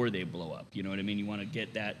before they blow up. You know what I mean? You want to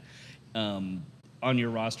get that on your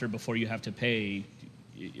roster before you have to pay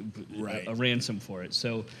a ransom for it.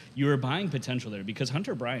 So you were buying potential there, because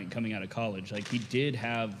Hunter Bryant, coming out of college, he did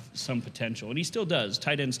have some potential, and he still does.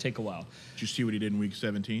 Tight ends take a while. Did you see what he did in week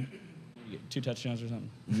 17? 2 touchdowns or something?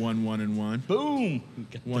 1 Boom!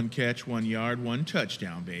 1 catch, 1 yard, 1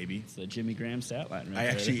 touchdown, baby. It's the Jimmy Graham stat line, right?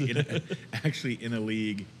 Actually in a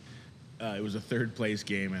league, it was a third place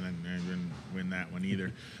game, and I didn't win that one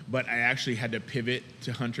either. But I actually had to pivot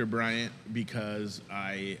to Hunter Bryant because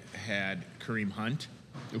I had Kareem Hunt,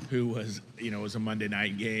 who was, it was a Monday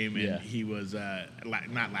night game, and he was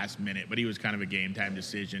not last minute, but he was kind of a game time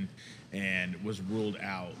decision and was ruled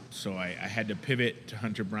out. So I had to pivot to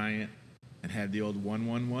Hunter Bryant. and had the old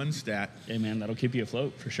 1-1-1 stat. Hey, man, that'll keep you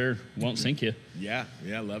afloat for sure. Won't sink you. Yeah,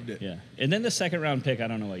 loved it. Yeah. And then the second round pick, I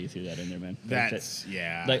don't know why you threw that in there, man.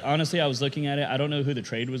 Yeah. Like, honestly, I was looking at it. I don't know who the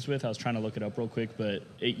trade was with. I was trying to look it up real quick, but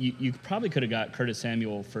you probably could have got Curtis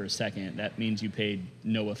Samuel for a second. That means you paid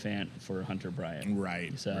Noah Fant for Hunter Bryant.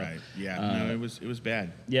 Right, So, right. Yeah, no, it was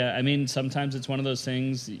bad. Yeah, I mean, sometimes it's one of those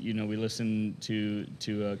things. You know, we listen to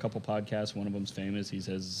a couple podcasts. One of them's famous. He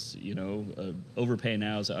says, you know, overpay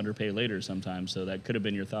now is underpay later sometimes. So that could have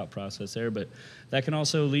been your thought process there, but that can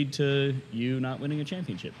also lead to you not winning a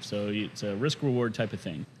championship. So it's a risk-reward type of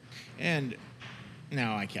thing. And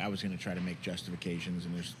now I was going to try to make justifications,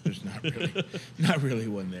 and there's not really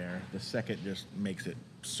one there. The second just makes it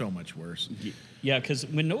so much worse. Yeah, because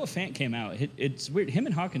when Noah Fant came out, it's weird. Him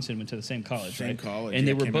and Hawkinson went to the same college, Same right? college, and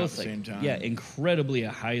they yeah, were came out both at the same time. yeah, incredibly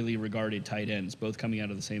highly regarded tight ends, both coming out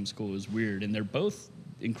of the same school. It was weird, and they're both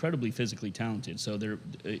incredibly physically talented. So they're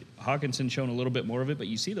Hawkinson shown a little bit more of it, but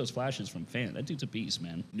you see those flashes from Fant. That dude's a beast,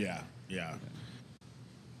 man. Yeah.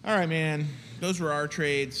 All right, man. Those were our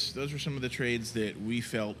trades. Those were some of the trades that we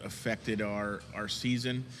felt affected our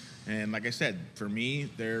season. And like I said, for me,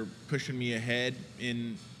 they're pushing me ahead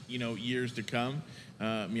in years to come.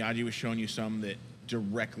 Miyagi was showing you some that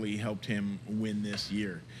directly helped him win this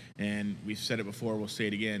year. And we've said it before, we'll say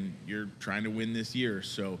it again. You're trying to win this year.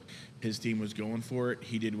 So his team was going for it.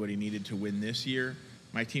 He did what he needed to win this year.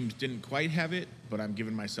 My teams didn't quite have it, but I'm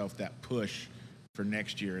giving myself that push for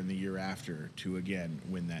next year and the year after to, again,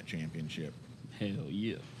 win that championship. Hell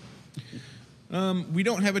yeah. We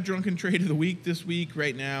don't have a drunken trade of the week this week.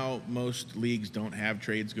 Right now, most leagues don't have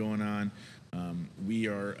trades going on. We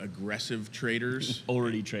are aggressive traders.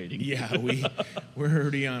 Already trading. Yeah,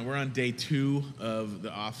 we're on day 2 of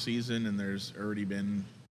the off season, and there's already been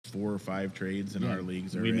 4 or 5 trades in our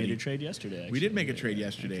leagues already. We made a trade yesterday, actually. We did make a trade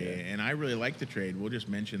yesterday, and I really like the trade. We'll just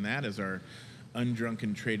mention that as our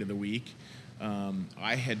undrunken trade of the week.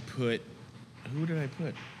 I had put, who did I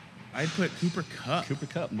put? I put Cooper Kupp. Cooper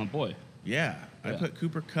Kupp, my boy. Yeah, I put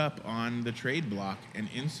Cooper Kupp on the trade block and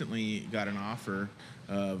instantly got an offer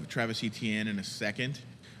of Travis Etienne in a second,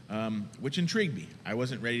 which intrigued me. I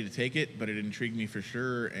wasn't ready to take it, but it intrigued me for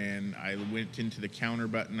sure, and I went into the counter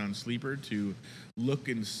button on Sleeper to look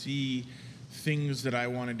and see things that I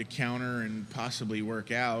wanted to counter and possibly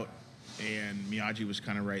work out, and Miyagi was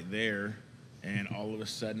kind of right there, and all of a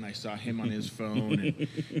sudden I saw him on his phone, and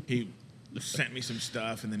he sent me some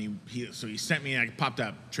stuff, and then he sent me, and I popped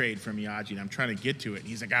up trade from Miyagi, and I'm trying to get to it, and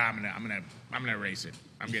he's like, I'm gonna erase it.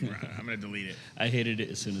 I'm gonna delete it. I hated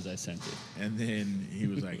it as soon as I sent it. And then he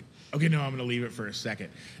was like, okay, no, I'm gonna leave it for a second.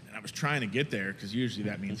 And I was trying to get there because usually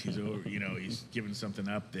that means he's over, he's giving something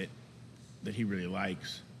up that he really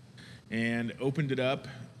likes. And opened it up,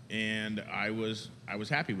 and I was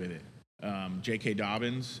happy with it. J.K.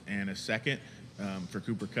 Dobbins and a second for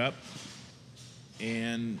Cooper Kupp,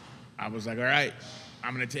 and I was like, all right,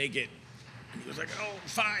 I'm going to take it. And he was like, oh,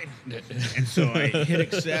 fine. And so I hit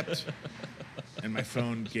accept, and my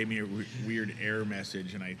phone gave me a weird error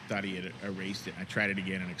message, and I thought he had erased it. I tried it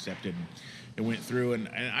again and accepted, and it went through. And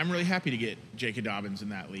I'm really happy to get J.K. Dobbins in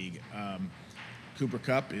that league. Cooper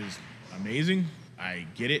Kupp is amazing. I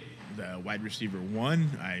get it. The wide receiver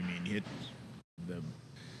 1, I mean,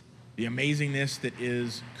 the amazingness that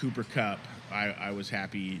is Cooper Kupp, I was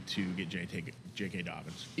happy to get J.K.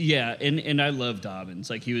 Dobbins. Yeah, and I love Dobbins.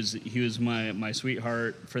 Like he was my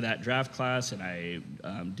sweetheart for that draft class, and I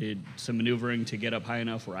did some maneuvering to get up high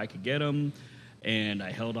enough where I could get him, and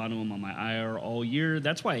I held on to him on my IR all year.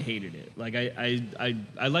 That's why I hated it. Like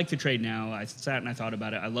I like the trade now. I sat and I thought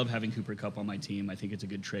about it. I love having Cooper Kupp on my team. I think it's a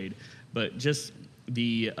good trade, but just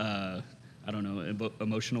the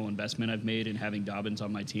emotional investment I've made in having Dobbins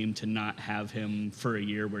on my team, to not have him for a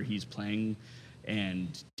year where he's playing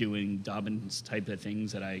and doing Dobbins type of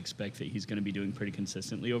things that I expect that he's going to be doing pretty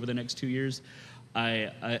consistently over the next 2 years.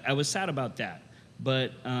 I was sad about that,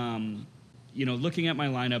 but looking at my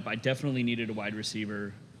lineup, I definitely needed a wide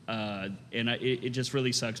receiver. It just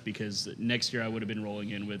really sucks because next year I would have been rolling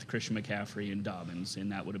in with Christian McCaffrey and Dobbins,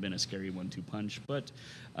 and that would have been a scary 1-2 punch. But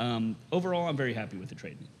overall, I'm very happy with the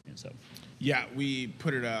trade. And so, yeah, we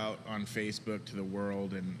put it out on Facebook to the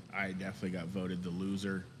world, and I definitely got voted the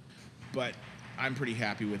loser. But I'm pretty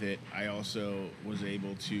happy with it. I also was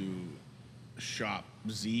able to shop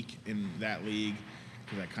Zeke in that league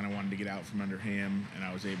because I kind of wanted to get out from under him, and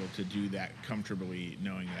I was able to do that comfortably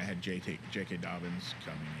knowing that I had J.K. Dobbins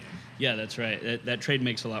coming in. Yeah, that's right. That trade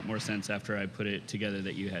makes a lot more sense after I put it together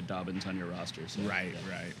that you had Dobbins on your roster. So, right.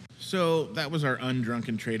 So that was our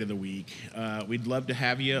undrunken trade of the week. We'd love to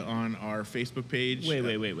have you on our Facebook page.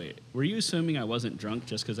 Wait. Were you assuming I wasn't drunk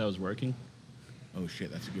just because I was working? Oh,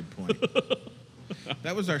 shit, that's a good point.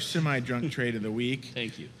 That was our semi-drunk trade of the week.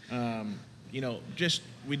 Thank you.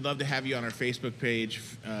 We'd love to have you on our Facebook page,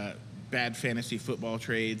 Bad Fantasy Football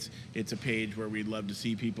Trades. It's a page where we'd love to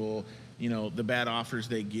see people, the bad offers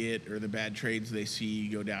they get or the bad trades they see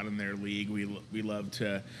go down in their league. We love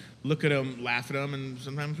to look at them, laugh at them, and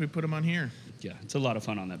sometimes we put them on here. Yeah, it's a lot of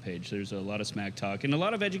fun on that page. There's a lot of smack talk and a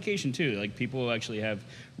lot of education, too. Like, people actually have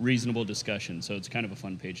reasonable discussion, so it's kind of a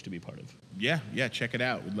fun page to be part of. Yeah, check it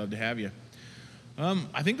out. We'd love to have you.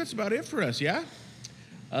 I think that's about it for us, yeah?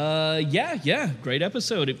 Yeah, great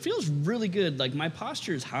episode. It feels really good. Like, my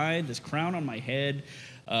posture is high, this crown on my head,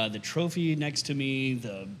 the trophy next to me,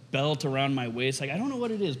 the belt around my waist. Like, I don't know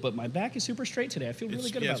what it is, but my back is super straight today. I feel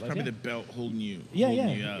really good about it. It's probably the belt holding you. Yeah.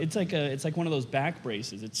 You up. It's like one of those back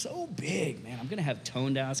braces. It's so big, man. I'm gonna have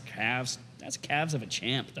toned ass calves. That's calves of a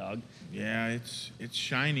champ, dog. Yeah, it's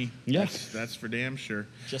shiny. Yeah. That's for damn sure.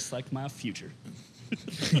 Just like my future.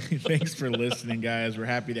 Thanks for listening, guys. We're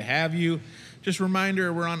happy to have you. Just a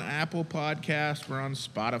reminder, we're on Apple Podcasts. We're on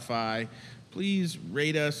Spotify. Please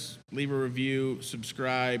rate us, leave a review,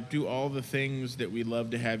 subscribe, do all the things that we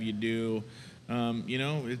love to have you do.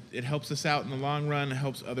 It helps us out in the long run. It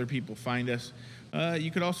helps other people find us.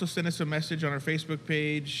 You could also send us a message on our Facebook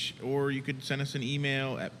page, or you could send us an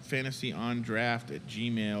email at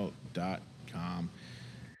fantasyondraft@gmail.com.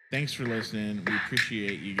 Thanks for listening. We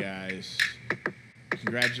appreciate you guys.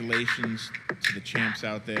 Congratulations to the champs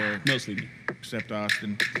out there. Mostly me. Except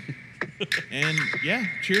Austin. And,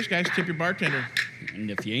 cheers, guys. Tip your bartender. And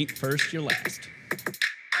if you ain't first, you're last.